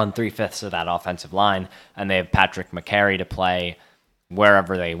 3/5 of that offensive line, and they have Patrick McCary to play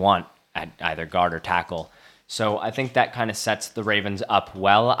wherever they want at either guard or tackle. So I think that kind of sets the Ravens up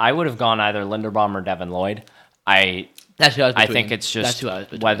well. I would have gone either Linderbaum or Devin Lloyd. That's who I was I between. think it's That's just who I was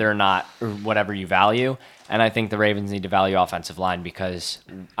between. whether or not, or whatever you value. And I think the Ravens need to value offensive line because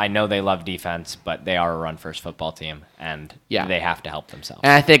I know they love defense, but they are a run-first football team, and they have to help themselves.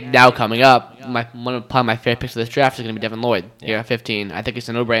 And I think now coming up, one of my favorite picks of this draft is going to be Devin Lloyd here at 15. I think it's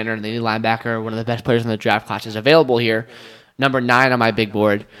a no-brainer. They need linebacker, one of the best players in the draft class is available here. Number 9 on my big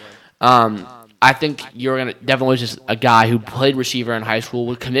board. I think Devin Lloyd's just a guy who played receiver in high school,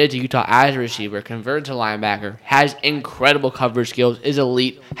 was committed to Utah as a receiver, converted to linebacker, has incredible coverage skills, is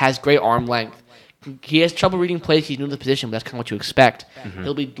elite, has great arm length. He has trouble reading plays. He's new to the position, but that's kind of what you expect. Mm-hmm.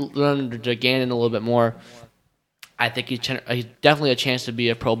 He'll be learning to gain in a little bit more. I think he's definitely a chance to be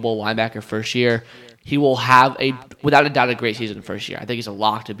a Pro Bowl linebacker first year. He will have without a doubt, a great season first year. I think he's a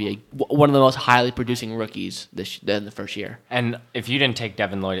lock to be one of the most highly producing rookies in the first year. And if you didn't take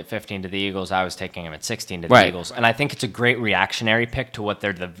Devin Lloyd at 15 to the Eagles, I was taking him at 16 to the Eagles. And I think it's a great reactionary pick to what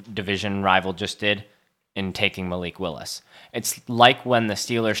their division rival just did in taking Malik Willis. It's like when the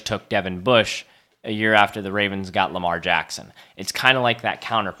Steelers took Devin Bush a year after the Ravens got Lamar Jackson. It's kind of like that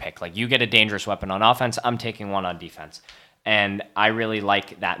counter pick. Like, you get a dangerous weapon on offense, I'm taking one on defense. And I really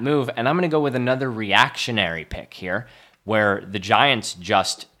like that move. And I'm going to go with another reactionary pick here, where the Giants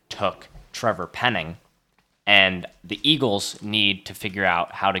just took Trevor Penning and the Eagles need to figure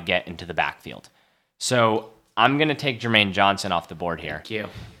out how to get into the backfield. So I'm going to take Jermaine Johnson off the board here. Thank you.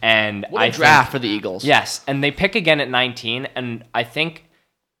 And What a draft for the Eagles. Yes, and they pick again at 19, and I think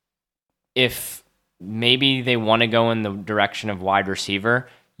if maybe they want to go in the direction of wide receiver,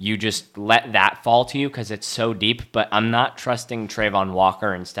 you just let that fall to you because it's so deep. But I'm not trusting Trayvon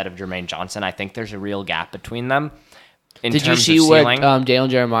Walker instead of Jermaine Johnson. I think there's a real gap between them. Did you see what Daniel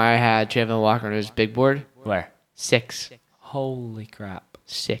Jeremiah had Trayvon Walker on his big board? Where? 6. Holy crap.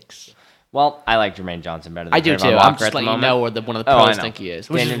 6. Well, I like Jermaine Johnson better than I do Trayvon too. Walker I'm just at the letting you moment. know where one of the pros think he is.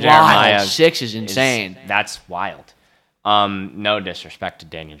 Which Daniel is wild. Jeremiah 6 is insane. That's wild. No disrespect to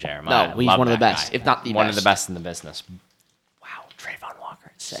Daniel Jeremiah. No, he's Love one of the that best, guy. if not the one best. of the best in the business. Wow, Trayvon Walker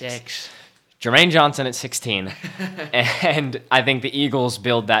at 6. Jermaine Johnson at 16. And I think the Eagles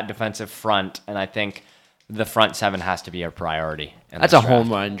build that defensive front, and I think the front 7 has to be a priority. That's a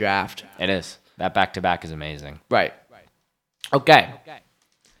home run draft. It is. That back-to-back is amazing. Right. Okay.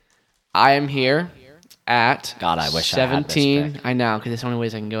 I am here at God, I wish I had this 17. pick. I know, because there's so many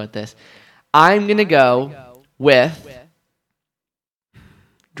ways I can go with this. I'm going to go with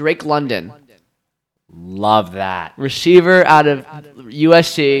Drake London, Love that. receiver out of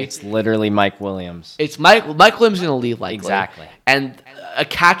USC. It's literally Mike Williams. It's Mike Williams going to leave likely. Exactly. And a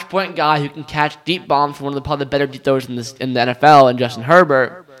catch point guy who can catch deep bombs from one of the probably better deep throwers in the NFL, and Justin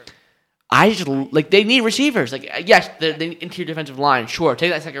Herbert. I just they need receivers. Yes, the interior defensive line. Sure,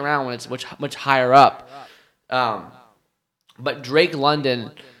 take that second round when it's much higher up. But Drake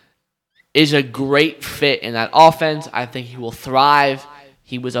London is a great fit in that offense. I think he will thrive.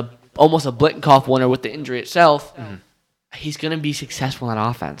 He was almost a Blittenkoff winner with the injury itself. Mm-hmm. He's going to be successful in that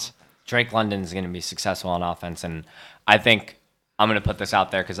offense. Drake London is going to be successful on offense, and I think I'm going to put this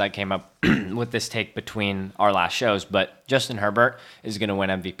out there because I came up with this take between our last shows, but Justin Herbert is going to win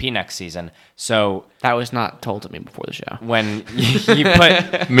MVP next season. So that was not told to me before the show. When you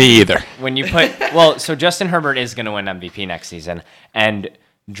put me either. When you put so Justin Herbert is going to win MVP next season, and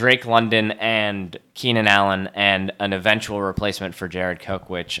Drake London and Keenan Allen and an eventual replacement for Jared Cook,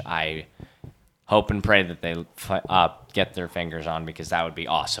 which I hope and pray that they get their fingers on because that would be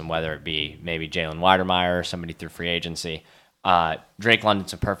awesome. Whether it be maybe Jalen Weidermeyer or somebody through free agency. Drake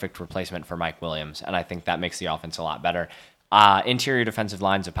London's a perfect replacement for Mike Williams, and I think that makes the offense a lot better. Interior defensive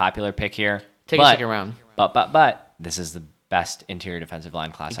line's a popular pick here. Take a second round. But this is the best interior defensive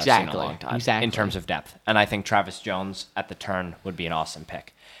line class I've seen in a long time in terms of depth. And I think Travis Jones at the turn would be an awesome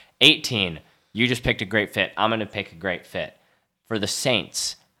pick. 18, you just picked a great fit. I'm going to pick a great fit. For the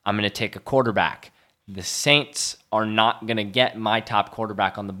Saints, I'm going to take a quarterback. The Saints are not going to get my top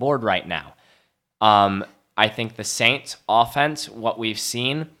quarterback on the board right now. I think the Saints offense, what we've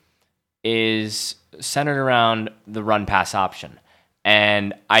seen, is centered around the run-pass option.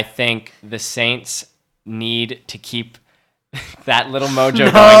 And I think the Saints need to keep that little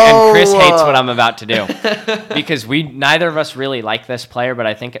mojo going. And Chris hates what I'm about to do. Because neither of us really like this player, but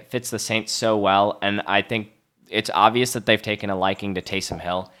I think it fits the Saints so well. And I think it's obvious that they've taken a liking to Taysom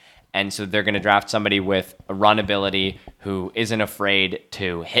Hill. And so they're going to draft somebody with a run ability who isn't afraid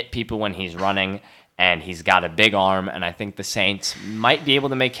to hit people when he's running. And he's got a big arm, and I think the Saints might be able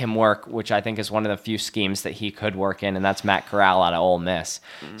to make him work, which I think is one of the few schemes that he could work in, and that's Matt Corral out of Ole Miss.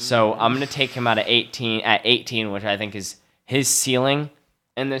 Mm-hmm. So I'm going to take him at 18, which I think is his ceiling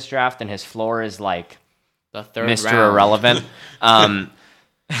in this draft, and his floor is like the third Mr. round. Irrelevant.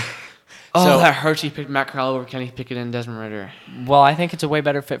 That hurts. He picked Matt Corral over Kenny Pickett and Desmond Ridder. Well, I think it's a way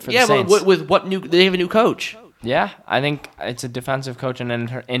better fit for the Saints. Yeah, but with what new? They have a new coach. Yeah, I think it's a defensive coach and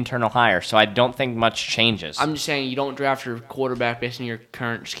an internal hire, so I don't think much changes. I'm just saying you don't draft your quarterback based on your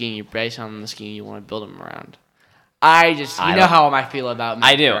current scheme. You base on the scheme you want to build him around. You know how I feel about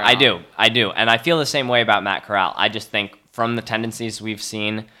Matt Corral. I do. And I feel the same way about Matt Corral. I just think from the tendencies we've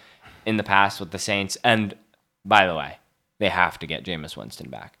seen in the past with the Saints, and by the way, they have to get Jameis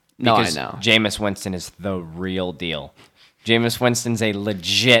Winston back. Because I know. Jameis Winston is the real deal. Jameis Winston's a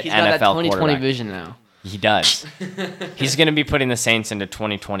legit He's NFL got that 2020 quarterback. vision now. He does. He's going to be putting the Saints into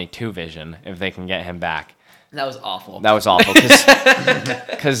 2022 vision if they can get him back. That was awful. That was awful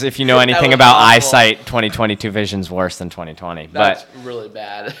because if you know anything about eyesight, 2022 vision's worse than 2020. That's really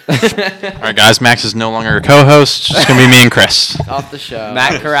bad. All right, guys. Max is no longer a co-host. It's just gonna be me and Chris. Off the show.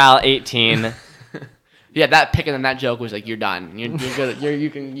 Matt Corral, 18. Yeah, that pick and then that joke was like, you're done. You're good. You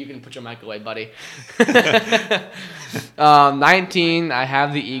can put your mic away, buddy. 19. I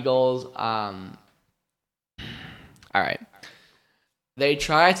have the Eagles. All right. They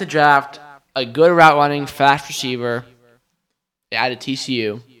tried to draft a good route running, fast receiver out of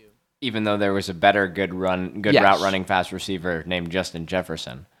TCU. Even though there was a better good route running fast receiver named Justin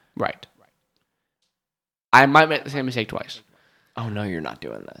Jefferson. Right. I might make the same mistake twice. Oh, no, you're not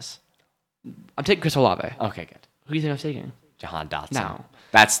doing this. I'm taking Chris Olave. Okay, good. Who do you think I'm taking? Jahan Dotson. No.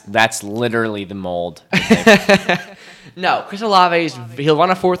 That's literally the mold. No, Chris Olave, he'll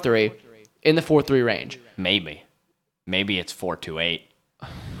run a 4.3 in the 4.3 range. Maybe it's 4.28.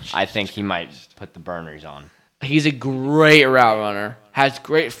 I think he might put the burners on. He's a great route runner, has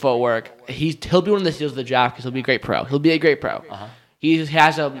great footwork. He'll be one of the steals of the draft because he'll be a great pro. He'll be a great pro. He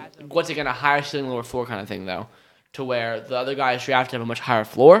has a higher ceiling, lower floor kind of thing, though, to where the other guys drafted have a much higher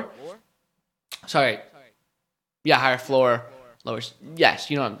floor. Sorry. Yeah, higher floor, lower. Yes,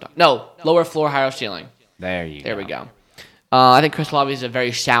 you know what I'm talking. No, lower floor, higher ceiling. There we go. I think Chris Olave is a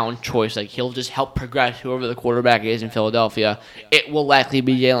very sound choice. Like, he'll just help progress whoever the quarterback is in Philadelphia. It will likely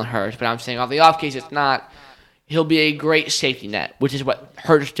be Jalen Hurts, but I'm saying off the off case it's not. He'll be a great safety net, which is what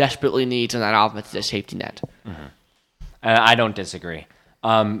Hurts desperately needs in that offense, is a safety net. Mm-hmm. I don't disagree.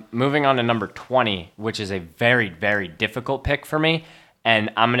 Moving on to number 20, which is a very, very difficult pick for me,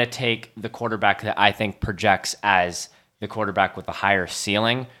 and I'm going to take the quarterback that I think projects as the quarterback with a higher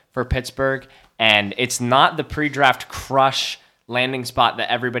ceiling for Pittsburgh. And it's not the pre-draft crush landing spot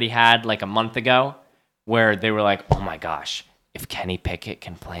that everybody had like a month ago, where they were like, oh my gosh, if Kenny Pickett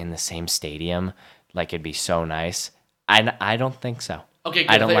can play in the same stadium, like it'd be so nice. I don't think so. Okay,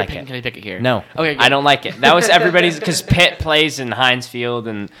 good. I don't like it. Kenny Pickett here. No, okay, good. I don't like it. That was everybody's, because Pitt plays in Heinz Field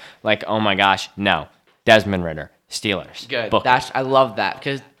and like, oh my gosh, no. Desmond Ridder, Steelers. Good. Book. I love that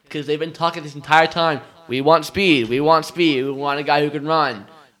because they've been talking this entire time. We want speed. We want a guy who can run.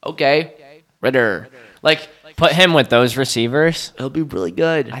 Okay. Ridder. Like, put him with those receivers. He'll be really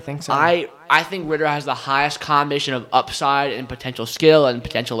good. I think so. I think Ridder has the highest combination of upside and potential skill and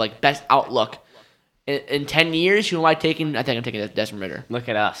potential like best outlook. In 10 years, who am I taking? I think I'm taking Desmond Ridder. Look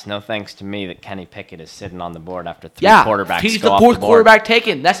at us. No thanks to me that Kenny Pickett is sitting on the board after three quarterbacks. He's go the off fourth the board. quarterback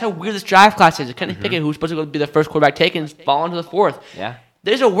taken. That's how weird this draft class is. Kenny Pickett, who's supposed to be the first quarterback taken, is falling to the fourth. Yeah.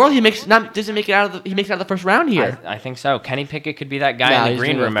 There's a world he makes it out of the first round here. I think so. Kenny Pickett could be that guy in the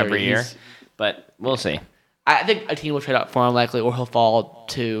green room every year, but we'll see. I think a team will trade up for him likely, or he'll fall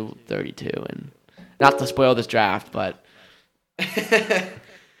to 32. And not to spoil this draft, but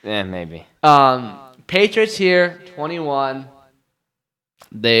yeah, maybe. Patriots here, 21.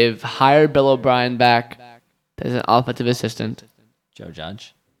 They've hired Bill O'Brien back as an offensive assistant. Joe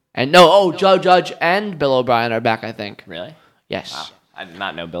Judge. And Joe Judge and Bill O'Brien are back, I think. Really? Yes. Wow. I did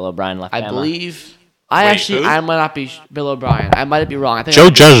not know Bill O'Brien left Bama. I believe. I might not be Bill O'Brien. I might be wrong. I think Joe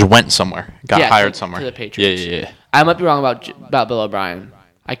Judge went somewhere. Got hired somewhere. To the Patriots. Yeah. I might be wrong about Bill O'Brien.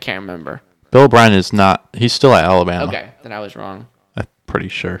 I can't remember. Bill O'Brien is not. He's still at Alabama. Okay, then I was wrong. I'm pretty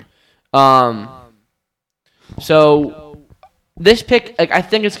sure. So this pick, like, I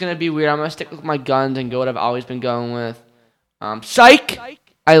think it's gonna be weird. I'm gonna stick with my guns and go what I've always been going with. Psych!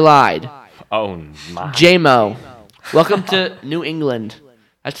 I lied. Oh my. J-Mo. Welcome to New England.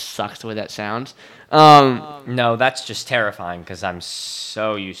 That sucks the way that sounds. No, that's just terrifying because I'm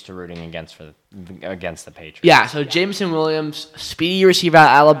so used to rooting against the Patriots. Yeah, so Jameson Williams, speedy receiver out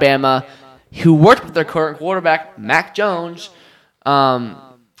of Alabama, who worked with their current quarterback, Mac Jones.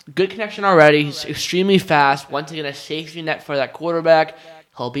 Good connection already. He's extremely fast. Once again, a safety net for that quarterback.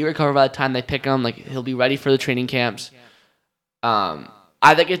 He'll be recovered by the time they pick him. Like, he'll be ready for the training camps.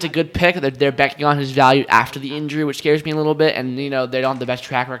 I think it's a good pick. They're banking on his value after the injury, which scares me a little bit. And, they don't have the best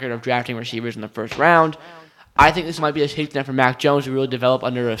track record of drafting receivers in the first round. I think this might be a safety net for Mac Jones to really develop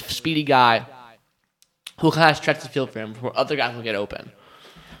under a speedy guy who will kind of stretch the field for him before other guys will get open.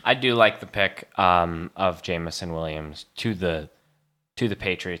 I do like the pick of Jameson Williams to the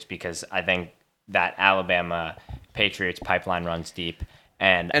Patriots because I think that Alabama Patriots pipeline runs deep.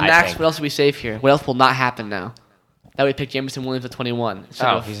 And Max, what else will be safe here? What else will not happen now? That we pick Jameson Williams at 21.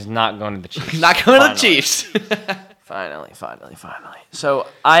 He's not going to the Chiefs. He's not going to the Chiefs. Finally. So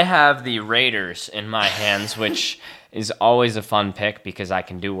I have the Raiders in my hands, which is always a fun pick because I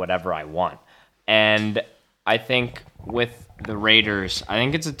can do whatever I want. And I think with the Raiders, I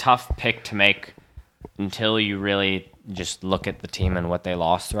think it's a tough pick to make until you really just look at the team and what they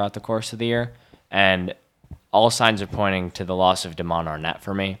lost throughout the course of the year. And all signs are pointing to the loss of Damon Arnett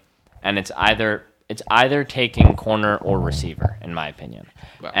for me. And it's either taking corner or receiver, in my opinion.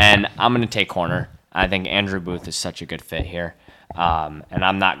 Wow. And I'm going to take corner. I think Andrew Booth is such a good fit here. And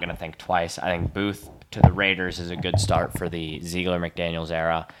I'm not going to think twice. I think Booth to the Raiders is a good start for the Ziegler-McDaniels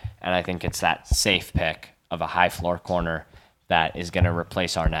era. And I think it's that safe pick of a high-floor corner that is going to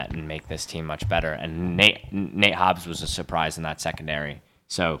replace Arnett and make this team much better. And Nate Hobbs was a surprise in that secondary.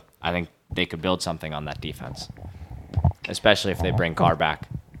 So I think they could build something on that defense, especially if they bring Carr back.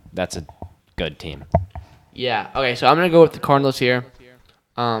 That's a good team. Yeah. Okay, so I'm going to go with the Cardinals here.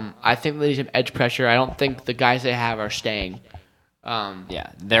 I think they need some edge pressure. I don't think the guys they have are staying.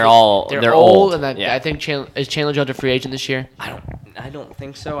 They're old, and yeah. I think is Chandler Jones a free agent this year? I don't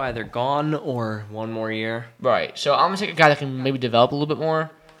think so. Either gone or one more year. Right. So I'm gonna take a guy that can maybe develop a little bit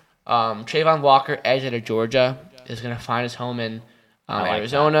more. Trayvon Walker, edge out of Georgia, is gonna find his home in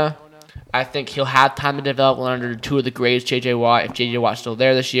Arizona. I think he'll have time to develop under two of the greats, J.J. Watt, if J.J. Watt's still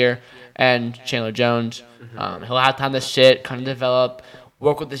there this year, and Chandler Jones. He'll have time to sit, kind of develop,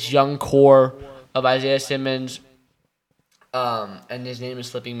 work with this young core of Isaiah Simmons. And his name is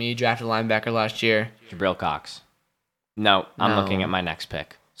slipping me. Drafted linebacker last year. Jabril Cox. No, I'm looking at my next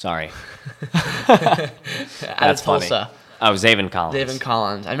pick. Sorry. That's funny. Tulsa. Oh, Zaven Collins. Zaven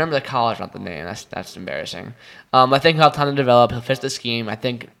Collins. I remember the college, not the name. That's embarrassing. I think he'll have time to develop. He'll fit the scheme. I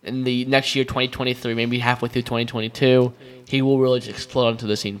think in the next year, 2023, maybe halfway through 2022, he will really just explode onto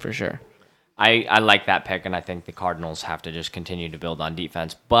the scene for sure. I like that pick, and I think the Cardinals have to just continue to build on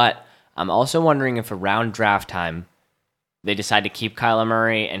defense. But I'm also wondering if around draft time, they decide to keep Kyler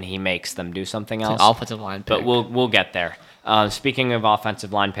Murray and he makes them do something else. It's an offensive line pick. But we'll get there. Speaking of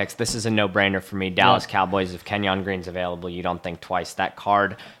offensive line picks, this is a no-brainer for me. Dallas Cowboys, if Kenyon Green's available, you don't think twice. That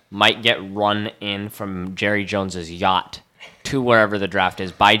card might get run in from Jerry Jones's yacht to wherever the draft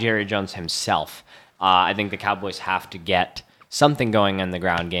is by Jerry Jones himself. I think the Cowboys have to get something going in the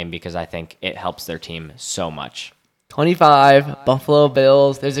ground game because I think it helps their team so much. 25, Buffalo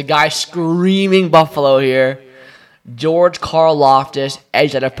Bills. There's a guy screaming Buffalo here. George Karlaftis,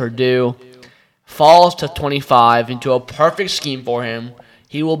 edge out of Purdue, falls to 25 into a perfect scheme for him.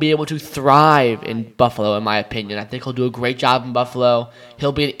 He will be able to thrive in Buffalo, in my opinion. I think he'll do a great job in Buffalo.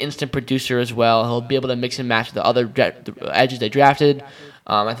 He'll be an instant producer as well. He'll be able to mix and match the other edges they drafted.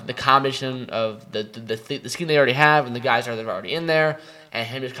 I think the combination of the scheme they already have and the guys that are already in there, and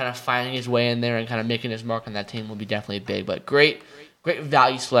him just kind of finding his way in there and kind of making his mark on that team will be definitely big. But great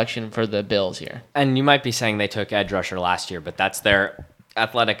value selection for the Bills here. And you might be saying they took edge rusher last year, but that's their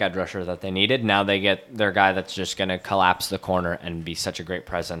athletic edge rusher that they needed. Now they get their guy that's just going to collapse the corner and be such a great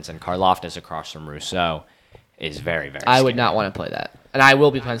presence. And Karlaftis across from Rousseau is very, very scary. I would not want to play that. And I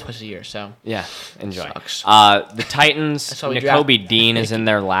will be playing twice a year, so. Yeah, enjoy. Sucks. The Titans, Nakobe Dean is in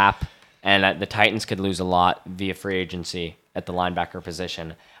their lap, and the Titans could lose a lot via free agency at the linebacker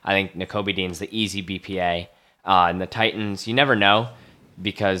position. I think Nakobe Dean's the easy BPA. And the Titans, you never know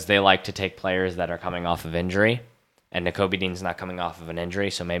because they like to take players that are coming off of injury. And Nakobe Dean's not coming off of an injury,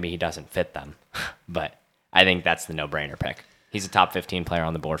 so maybe he doesn't fit them. But I think that's the no-brainer pick. He's a top 15 player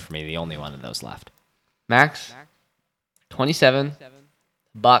on the board for me, the only one of those left. Max, 27,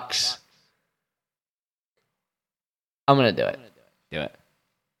 Bucks. I'm going to do it. Do it.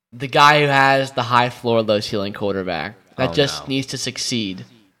 The guy who has the high floor, low ceiling quarterback that needs to succeed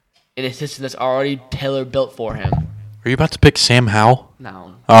in a system that's already tailor-built for him. Are you about to pick Sam Howell?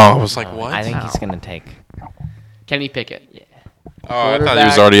 No. Oh, I was like, what? I think he's going to take... Kenny Pickett. Yeah. Oh, I thought he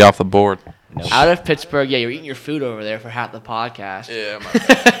was already off the board. Nope. Out of Pittsburgh. Yeah, you're eating your food over there for half the podcast. Yeah.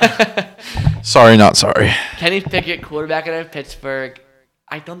 Sorry, not sorry. Kenny Pickett, quarterback out of Pittsburgh.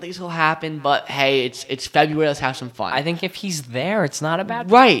 I don't think this will happen, but hey, it's February. Let's have some fun. I think if he's there, it's not a bad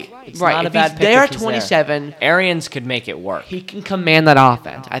pick. Right. Not a if bad he's pick there if at he's 27, Arians could make it work. he can command that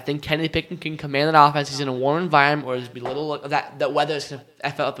offense. I think Kenny Pickett can command that offense. He's in a warm environment where there's be little that weather is going to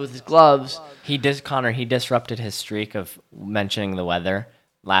F up with his gloves. He disrupted his streak of mentioning the weather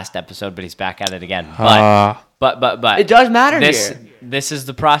last episode, but he's back at it again. But It does matter here. This is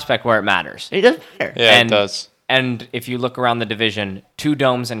the prospect where it matters. It does matter. Yeah, it does. And if you look around the division, 2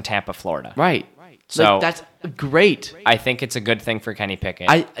 domes in Tampa, Florida. Right. So that's great. I think it's a good thing for Kenny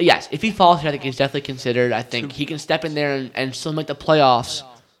Pickett. Yes, if he falls here, I think he's definitely considered. I think he can step in there and still make the playoffs.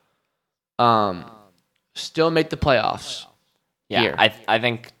 Still make the playoffs. Yeah, here. I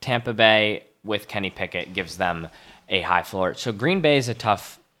think Tampa Bay with Kenny Pickett gives them a high floor. So Green Bay is a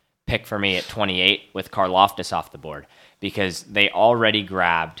tough pick for me at 28 with Karlaftis off the board because they already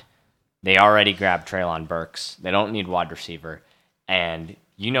grabbed Treylon Burks. They don't need wide receiver. And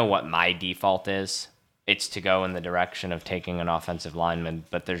you know what my default is? It's to go in the direction of taking an offensive lineman,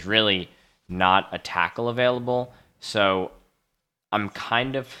 but there's really not a tackle available. So I'm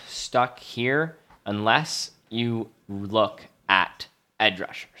kind of stuck here unless you look at edge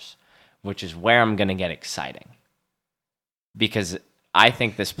rushers, which is where I'm going to get exciting. Because I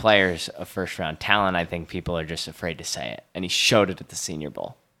think this player's a first-round talent. I think people are just afraid to say it. And he showed it at the Senior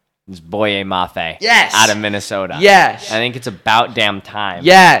Bowl. It's Boye Mafe out of Minnesota. Yes. I think it's about damn time.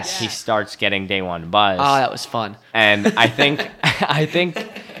 Yes. He starts getting day one buzz. Oh, that was fun. And I think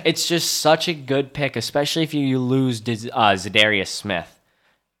it's just such a good pick, especially if you lose Zadarius Smith,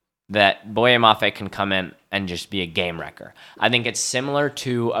 that Boye Mafe can come in and just be a game wrecker. I think it's similar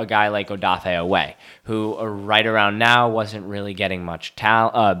to a guy like Odafe Away, who right around now wasn't really getting much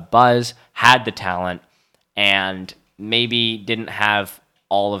buzz, had the talent, and maybe didn't have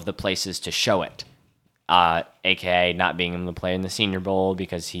all of the places to show it. AKA not being able to play in the Senior Bowl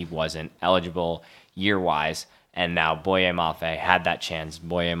because he wasn't eligible year-wise. And now Boye Mafe had that chance.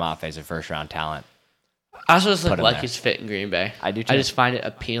 Boye Mafe is a first-round talent. I also just like his fit in Green Bay. I do too. I just find it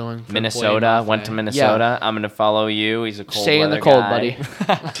appealing. Minnesota, went to Minnesota. Yeah. I'm going to follow you. He's a cold Stay in the cold, buddy.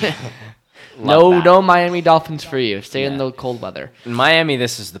 No Miami Dolphins for you. Stay in the cold weather. In Miami,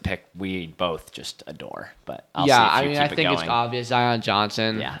 this is the pick we both just adore. But I'll see if you keep I think it's obvious. Zion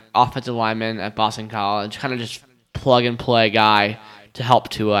Johnson, offensive lineman at Boston College, kind of just plug and play guy to help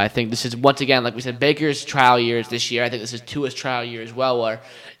Tua. I think this is, once again, like we said, Baker's trial years this year. I think this is Tua's trial year as well, where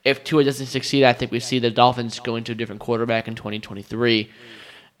if Tua doesn't succeed, I think we see the Dolphins going to a different quarterback in 2023.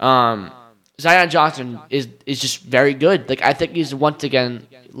 Zion Johnson is just very good. Like, I think he's, once again,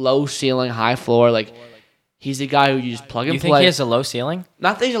 low ceiling, high floor. Like, he's a guy who you just plug and play. You think he has a low ceiling?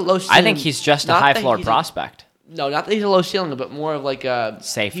 Not that he's a low ceiling. I think he's just a high floor prospect. No, not that he's a low ceiling, but more of like a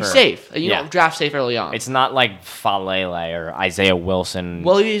safer. He's safe. You don't draft safe early on. It's not like Falele or Isaiah Wilson.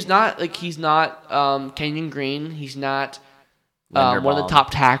 Well, he's not Kenyon Green. He's not one of the top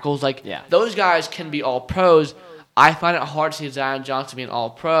tackles. Like those guys can be all pros. I find it hard to see Zion Johnson be an all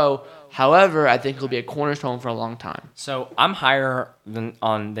pro. However, I think he'll be a cornerstone for a long time. So I'm higher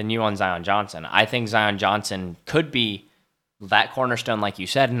than you on Zion Johnson. I think Zion Johnson could be that cornerstone, like you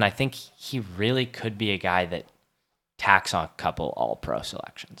said, and I think he really could be a guy that tacks on a couple all-pro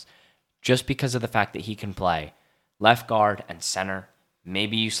selections. Just because of the fact that he can play left guard and center.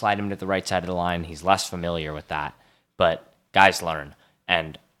 Maybe you slide him to the right side of the line. He's less familiar with that. But guys learn.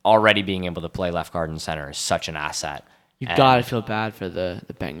 And already being able to play left guard and center is such an asset. You've got to feel bad for the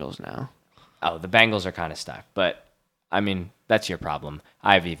Bengals now. Oh, the Bengals are kind of stuck. But, I mean, that's your problem.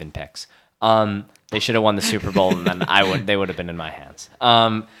 I have even picks. They should have won the Super Bowl, and then they would have been in my hands.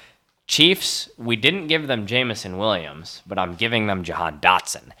 Chiefs, we didn't give them Jameson Williams, but I'm giving them Jahan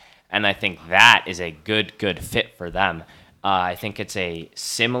Dotson. And I think that is a good fit for them. I think it's a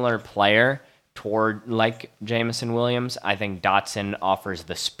similar player toward like Jameson Williams. I think Dotson offers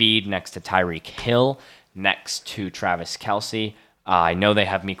the speed next to Tyreek Hill, next to Travis Kelce. I know they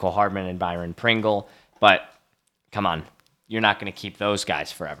have Mecole Hardman and Byron Pringle, but come on, you're not going to keep those guys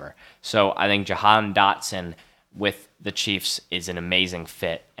forever. So I think Jahan Dotson with the Chiefs is an amazing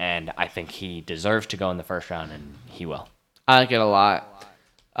fit, and I think he deserves to go in the first round, and he will. I like it a lot.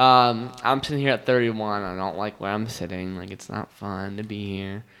 I'm sitting here at 31. I don't like where I'm sitting. Like, it's not fun to be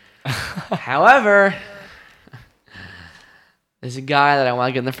here. However, there's a guy that I want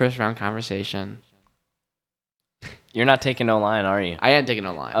to get in the first round conversation. You're not taking O-line, are you? I am taking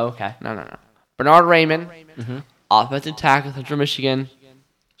O-line. Oh, okay. No. Bernard Raymond, offensive tackle, Central Michigan.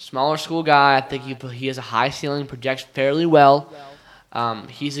 Smaller school guy. I think he has a high ceiling, projects fairly well.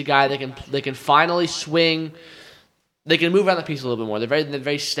 He's a guy that can finally swing. They can move around the piece a little bit more. They're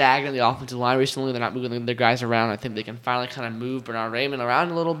very stagnant in the offensive line recently. They're not moving their guys around. I think they can finally kind of move Bernard Raymond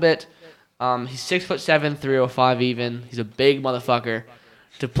around a little bit. He's 6'7", 305 even. He's a big motherfucker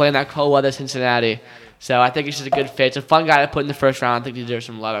to play in that cold weather Cincinnati. So I think he's just a good fit. It's a fun guy to put in the first round. I think he deserves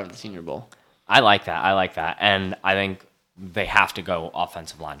some love at the Senior Bowl. I like that. And I think they have to go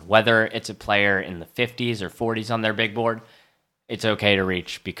offensive line. Whether it's a player in the 50s or 40s on their big board, it's okay to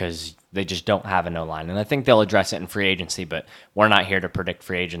reach because they just don't have an O-line. And I think they'll address it in free agency, but we're not here to predict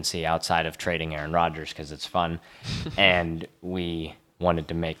free agency outside of trading Aaron Rodgers because it's fun. And we wanted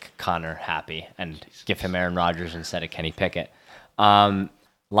to make Connor happy and give him Aaron Rodgers instead of Kenny Pickett.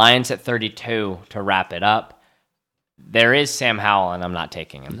 Lions at 32 to wrap it up. There is Sam Howell, and I'm not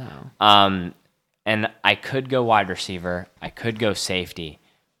taking him. No. And I could go wide receiver. I could go safety,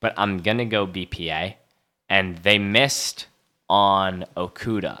 but I'm going to go BPA. And they missed on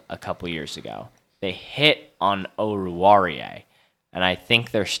Okuda a couple years ago. They hit on Oruwariye, and I think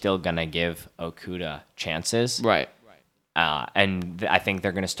they're still going to give Okuda chances. Right. And I think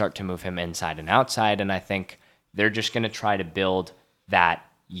they're going to start to move him inside and outside, and I think they're just going to try to build that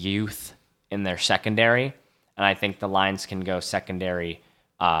youth in their secondary, and I think the Lions can go secondary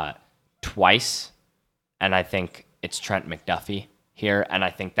twice, and I think it's Trent McDuffie here, and I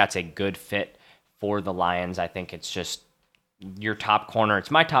think that's a good fit for the Lions. I think it's just your top corner.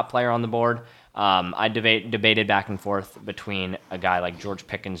 It's my top player on the board. I debated back and forth between a guy like George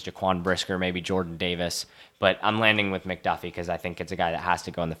Pickens, Jaquan Brisker, maybe Jordan Davis, but I'm landing with McDuffie because I think it's a guy that has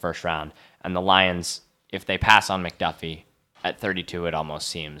to go in the first round. And the Lions, if they pass on McDuffie at 32, it almost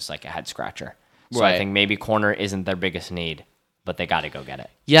seems like a head scratcher. So I think maybe corner isn't their biggest need. but they got to go get it.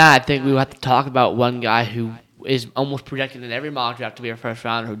 Yeah, I think we have to talk about one guy who is almost projected in every mock draft to be our first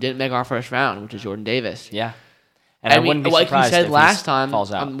rounder who didn't make our first round, which is Jordan Davis. Yeah. And I wouldn't be like you surprised said if last he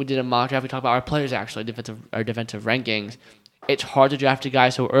falls out. time, we did a mock draft. We talked about our players actually, our defensive rankings. It's hard to draft a guy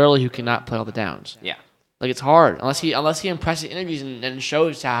so early who cannot play all the downs. Yeah. Like it's hard unless he impresses interviews and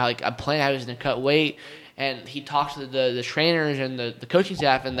shows how like a plan how he's going to cut weight, and he talks to the trainers and the coaching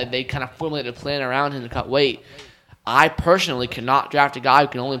staff, and they kind of formulate a plan around him to cut weight. I personally cannot draft a guy who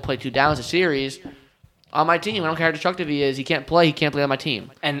can only play 2 downs a series on my team. I don't care how destructive he is. He can't play on my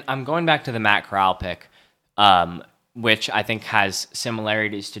team. And I'm going back to the Matt Corral pick, which I think has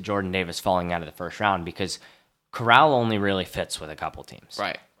similarities to Jordan Davis falling out of the first round, because Corral only really fits with a couple teams.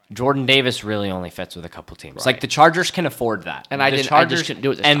 Right. Jordan Davis really only fits with a couple teams. Right. Like the Chargers can afford that. And I just couldn't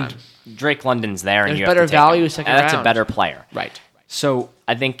do it this time. And Drake London's there, and There's you better have to take value him. second And that's a round. better player. Right. So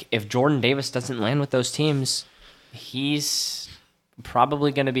I think if Jordan Davis doesn't land with those teams, he's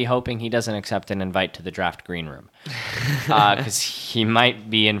probably going to be hoping he doesn't accept an invite to the draft green room, because he might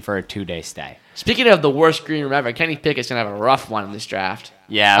be in for a 2-day stay. Speaking of the worst green room ever, Kenny Pickett's going to have a rough one in this draft.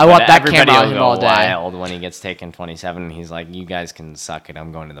 Yeah, I want that everybody camera on will him go all day. wild when he gets taken 27. And he's like, "You guys can suck it.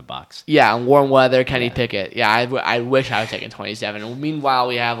 I'm going to the Bucks." Yeah, and warm weather, Kenny Pickett. Yeah, I wish I was taking 27. Meanwhile,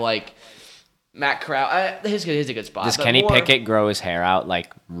 we have like Matt Corral. He's a good spot. Does but Kenny more- Pickett grow his hair out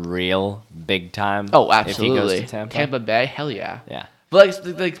like real big time? Oh, If he absolutely. goes to Tampa? Bay, hell yeah. Yeah. But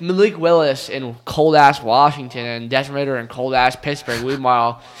like Malik Willis in cold ass Washington and Desmond Ritter in cold ass Pittsburgh.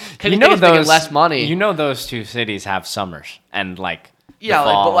 Meanwhile, Kenny Pickett's making less money. You know those two cities have summers and like yeah, the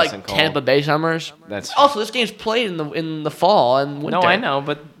but falls like and cold. Tampa Bay summers. That's Also, this game's played in the fall and winter. no, I know,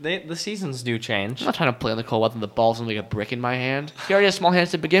 but the seasons do change. I'm not trying to play in the cold weather. The ball's gonna make a brick in my hand. He already has small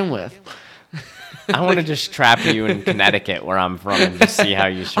hands to begin with. I want to just trap you in Connecticut, where I'm from, and just see how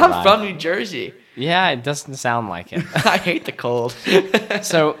you survive. I'm from New Jersey. Yeah, it doesn't sound like it. I hate the cold.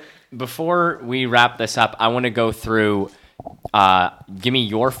 So before we wrap this up, I want to go through. Give me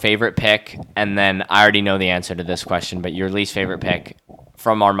your favorite pick, and then I already know the answer to this question, but your least favorite pick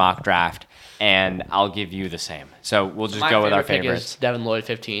from our mock draft, and I'll give you the same. So we'll just go with our favorite pick favorites. is Devin Lloyd,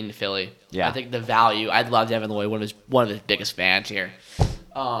 15, Philly. Yeah. I think the value. I love Devin Lloyd, one of his biggest fans here.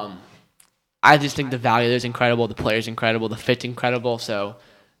 I just think the value there is incredible. The player's incredible. The fit's incredible. So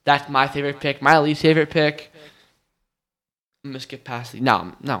that's my favorite pick. My least favorite pick. I'm gonna skip past the. No,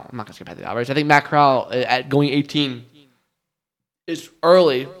 I'm not gonna skip past the Alvarez. I think Matt Corral at going 18 is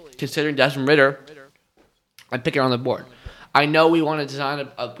early, considering Desmond Ritter. I'd pick it on the board. I know we want to design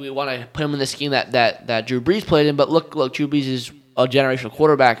we want to put him in the scheme that Drew Brees played in, but look, Drew Brees is a generational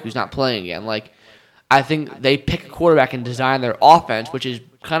quarterback who's not playing again. Like, I think they pick a quarterback and design their offense, which is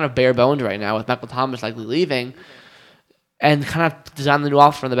kind of bare bones right now with Michael Thomas likely leaving, and kind of design the new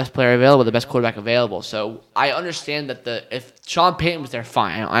offense from the best player available, the best quarterback available. So I understand that if Sean Payton was there,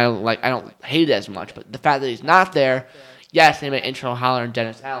 fine. I don't hate it as much, but the fact that he's not there, yes, they may intro Holler and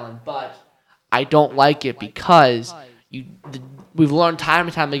Dennis Allen, but I don't like it because we've learned time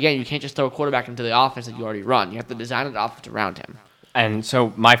and time again you can't just throw a quarterback into the offense that you already run. You have to design an offense around him. And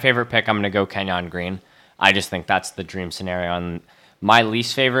so my favorite pick, I'm going to go Kenyon Green. I just think that's the dream scenario. And my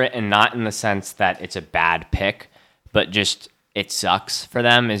least favorite, and not in the sense that it's a bad pick, but just it sucks for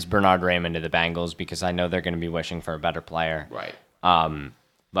them, is Bernard Raymond to the Bengals, because I know they're going to be wishing for a better player. Right.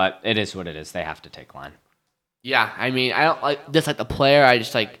 But it is what it is. They have to take line. Yeah, I mean, I don't dislike the player. I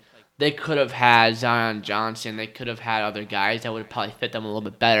just they could have had Zion Johnson. They could have had other guys that would probably fit them a little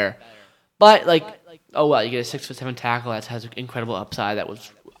bit better. But oh well, you get a 6'7" tackle that has incredible upside. That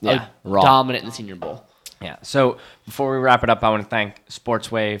was raw. dominant in the Senior Bowl. Yeah. So before we wrap it up, I want to thank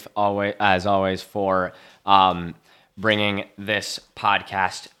SportsWave always for bringing this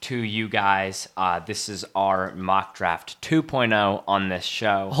podcast to you guys. This is our mock draft 2.0 on this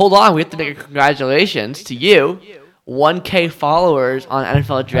show. Hold on, we have to make a congratulations to you. 1K followers on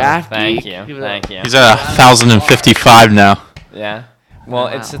NFL Draft Thank Geek. you. Thank you. He's at 1,055 now. Yeah. Well,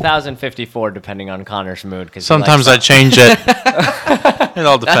 Wow. it's 1,054 depending on Connor's mood. Cause Sometimes I change it. It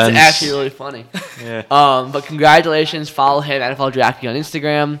all depends. That's actually really funny. Yeah. But congratulations. Follow him, NFL Draft Geek on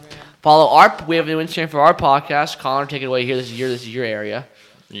Instagram. Follow we have a new Instagram for our podcast. Connor, take it away here. This is your area.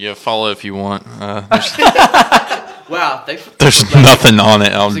 Yeah, follow if you want. Wow, thanks. There's nothing on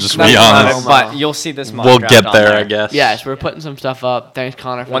it. I'll just be honest. But you'll see this mock We'll draft get on there, I guess. Yes, we're putting some stuff up. Thanks,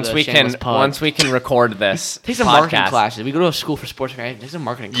 Connor, for Once the we shameless can plug. record this Take some marketing podcast. classes. We go to a school for sports fans. Take some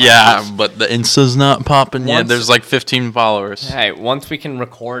marketing classes. Yeah, but the Insta's not popping yet. Once- There's like 15 followers. Hey, once we can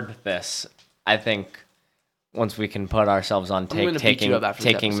record this, I think once we can put ourselves on gonna beat you up after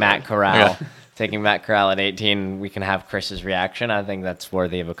this taking episode. Matt Corral, taking Matt Corral at 18, we can have Chris's reaction. I think that's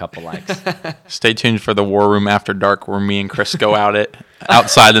worthy of a couple likes. Stay tuned for the War Room After Dark, where me and Chris go out it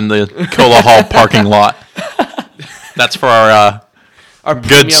outside in the Cola Hall parking lot. That's for our good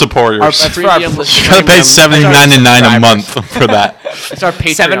premium, supporters. Our premium listeners. Gotta pay $7.99 a month for that. It's our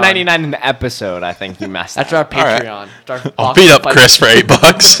Patreon. $7.99 an episode. I think you messed. That's up. our Patreon. Right. I'll beat up Chris for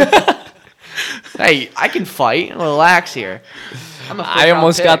 $8. Hey, I can fight. Relax here. I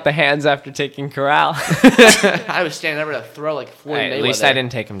almost got the hands after taking Corral. I was standing over to throw like 40 Hey, at least I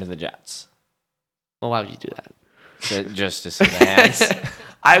didn't take him to the Jets. Well, why would you do that? Just to see the hands.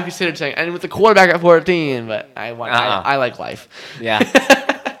 I considered saying, and with the quarterback at 14, but I like life. Yeah.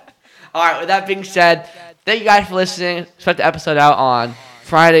 All right, with that being said, thank you guys for listening. Expect the episode out on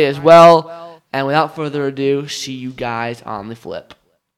Friday as well. And without further ado, see you guys on the flip.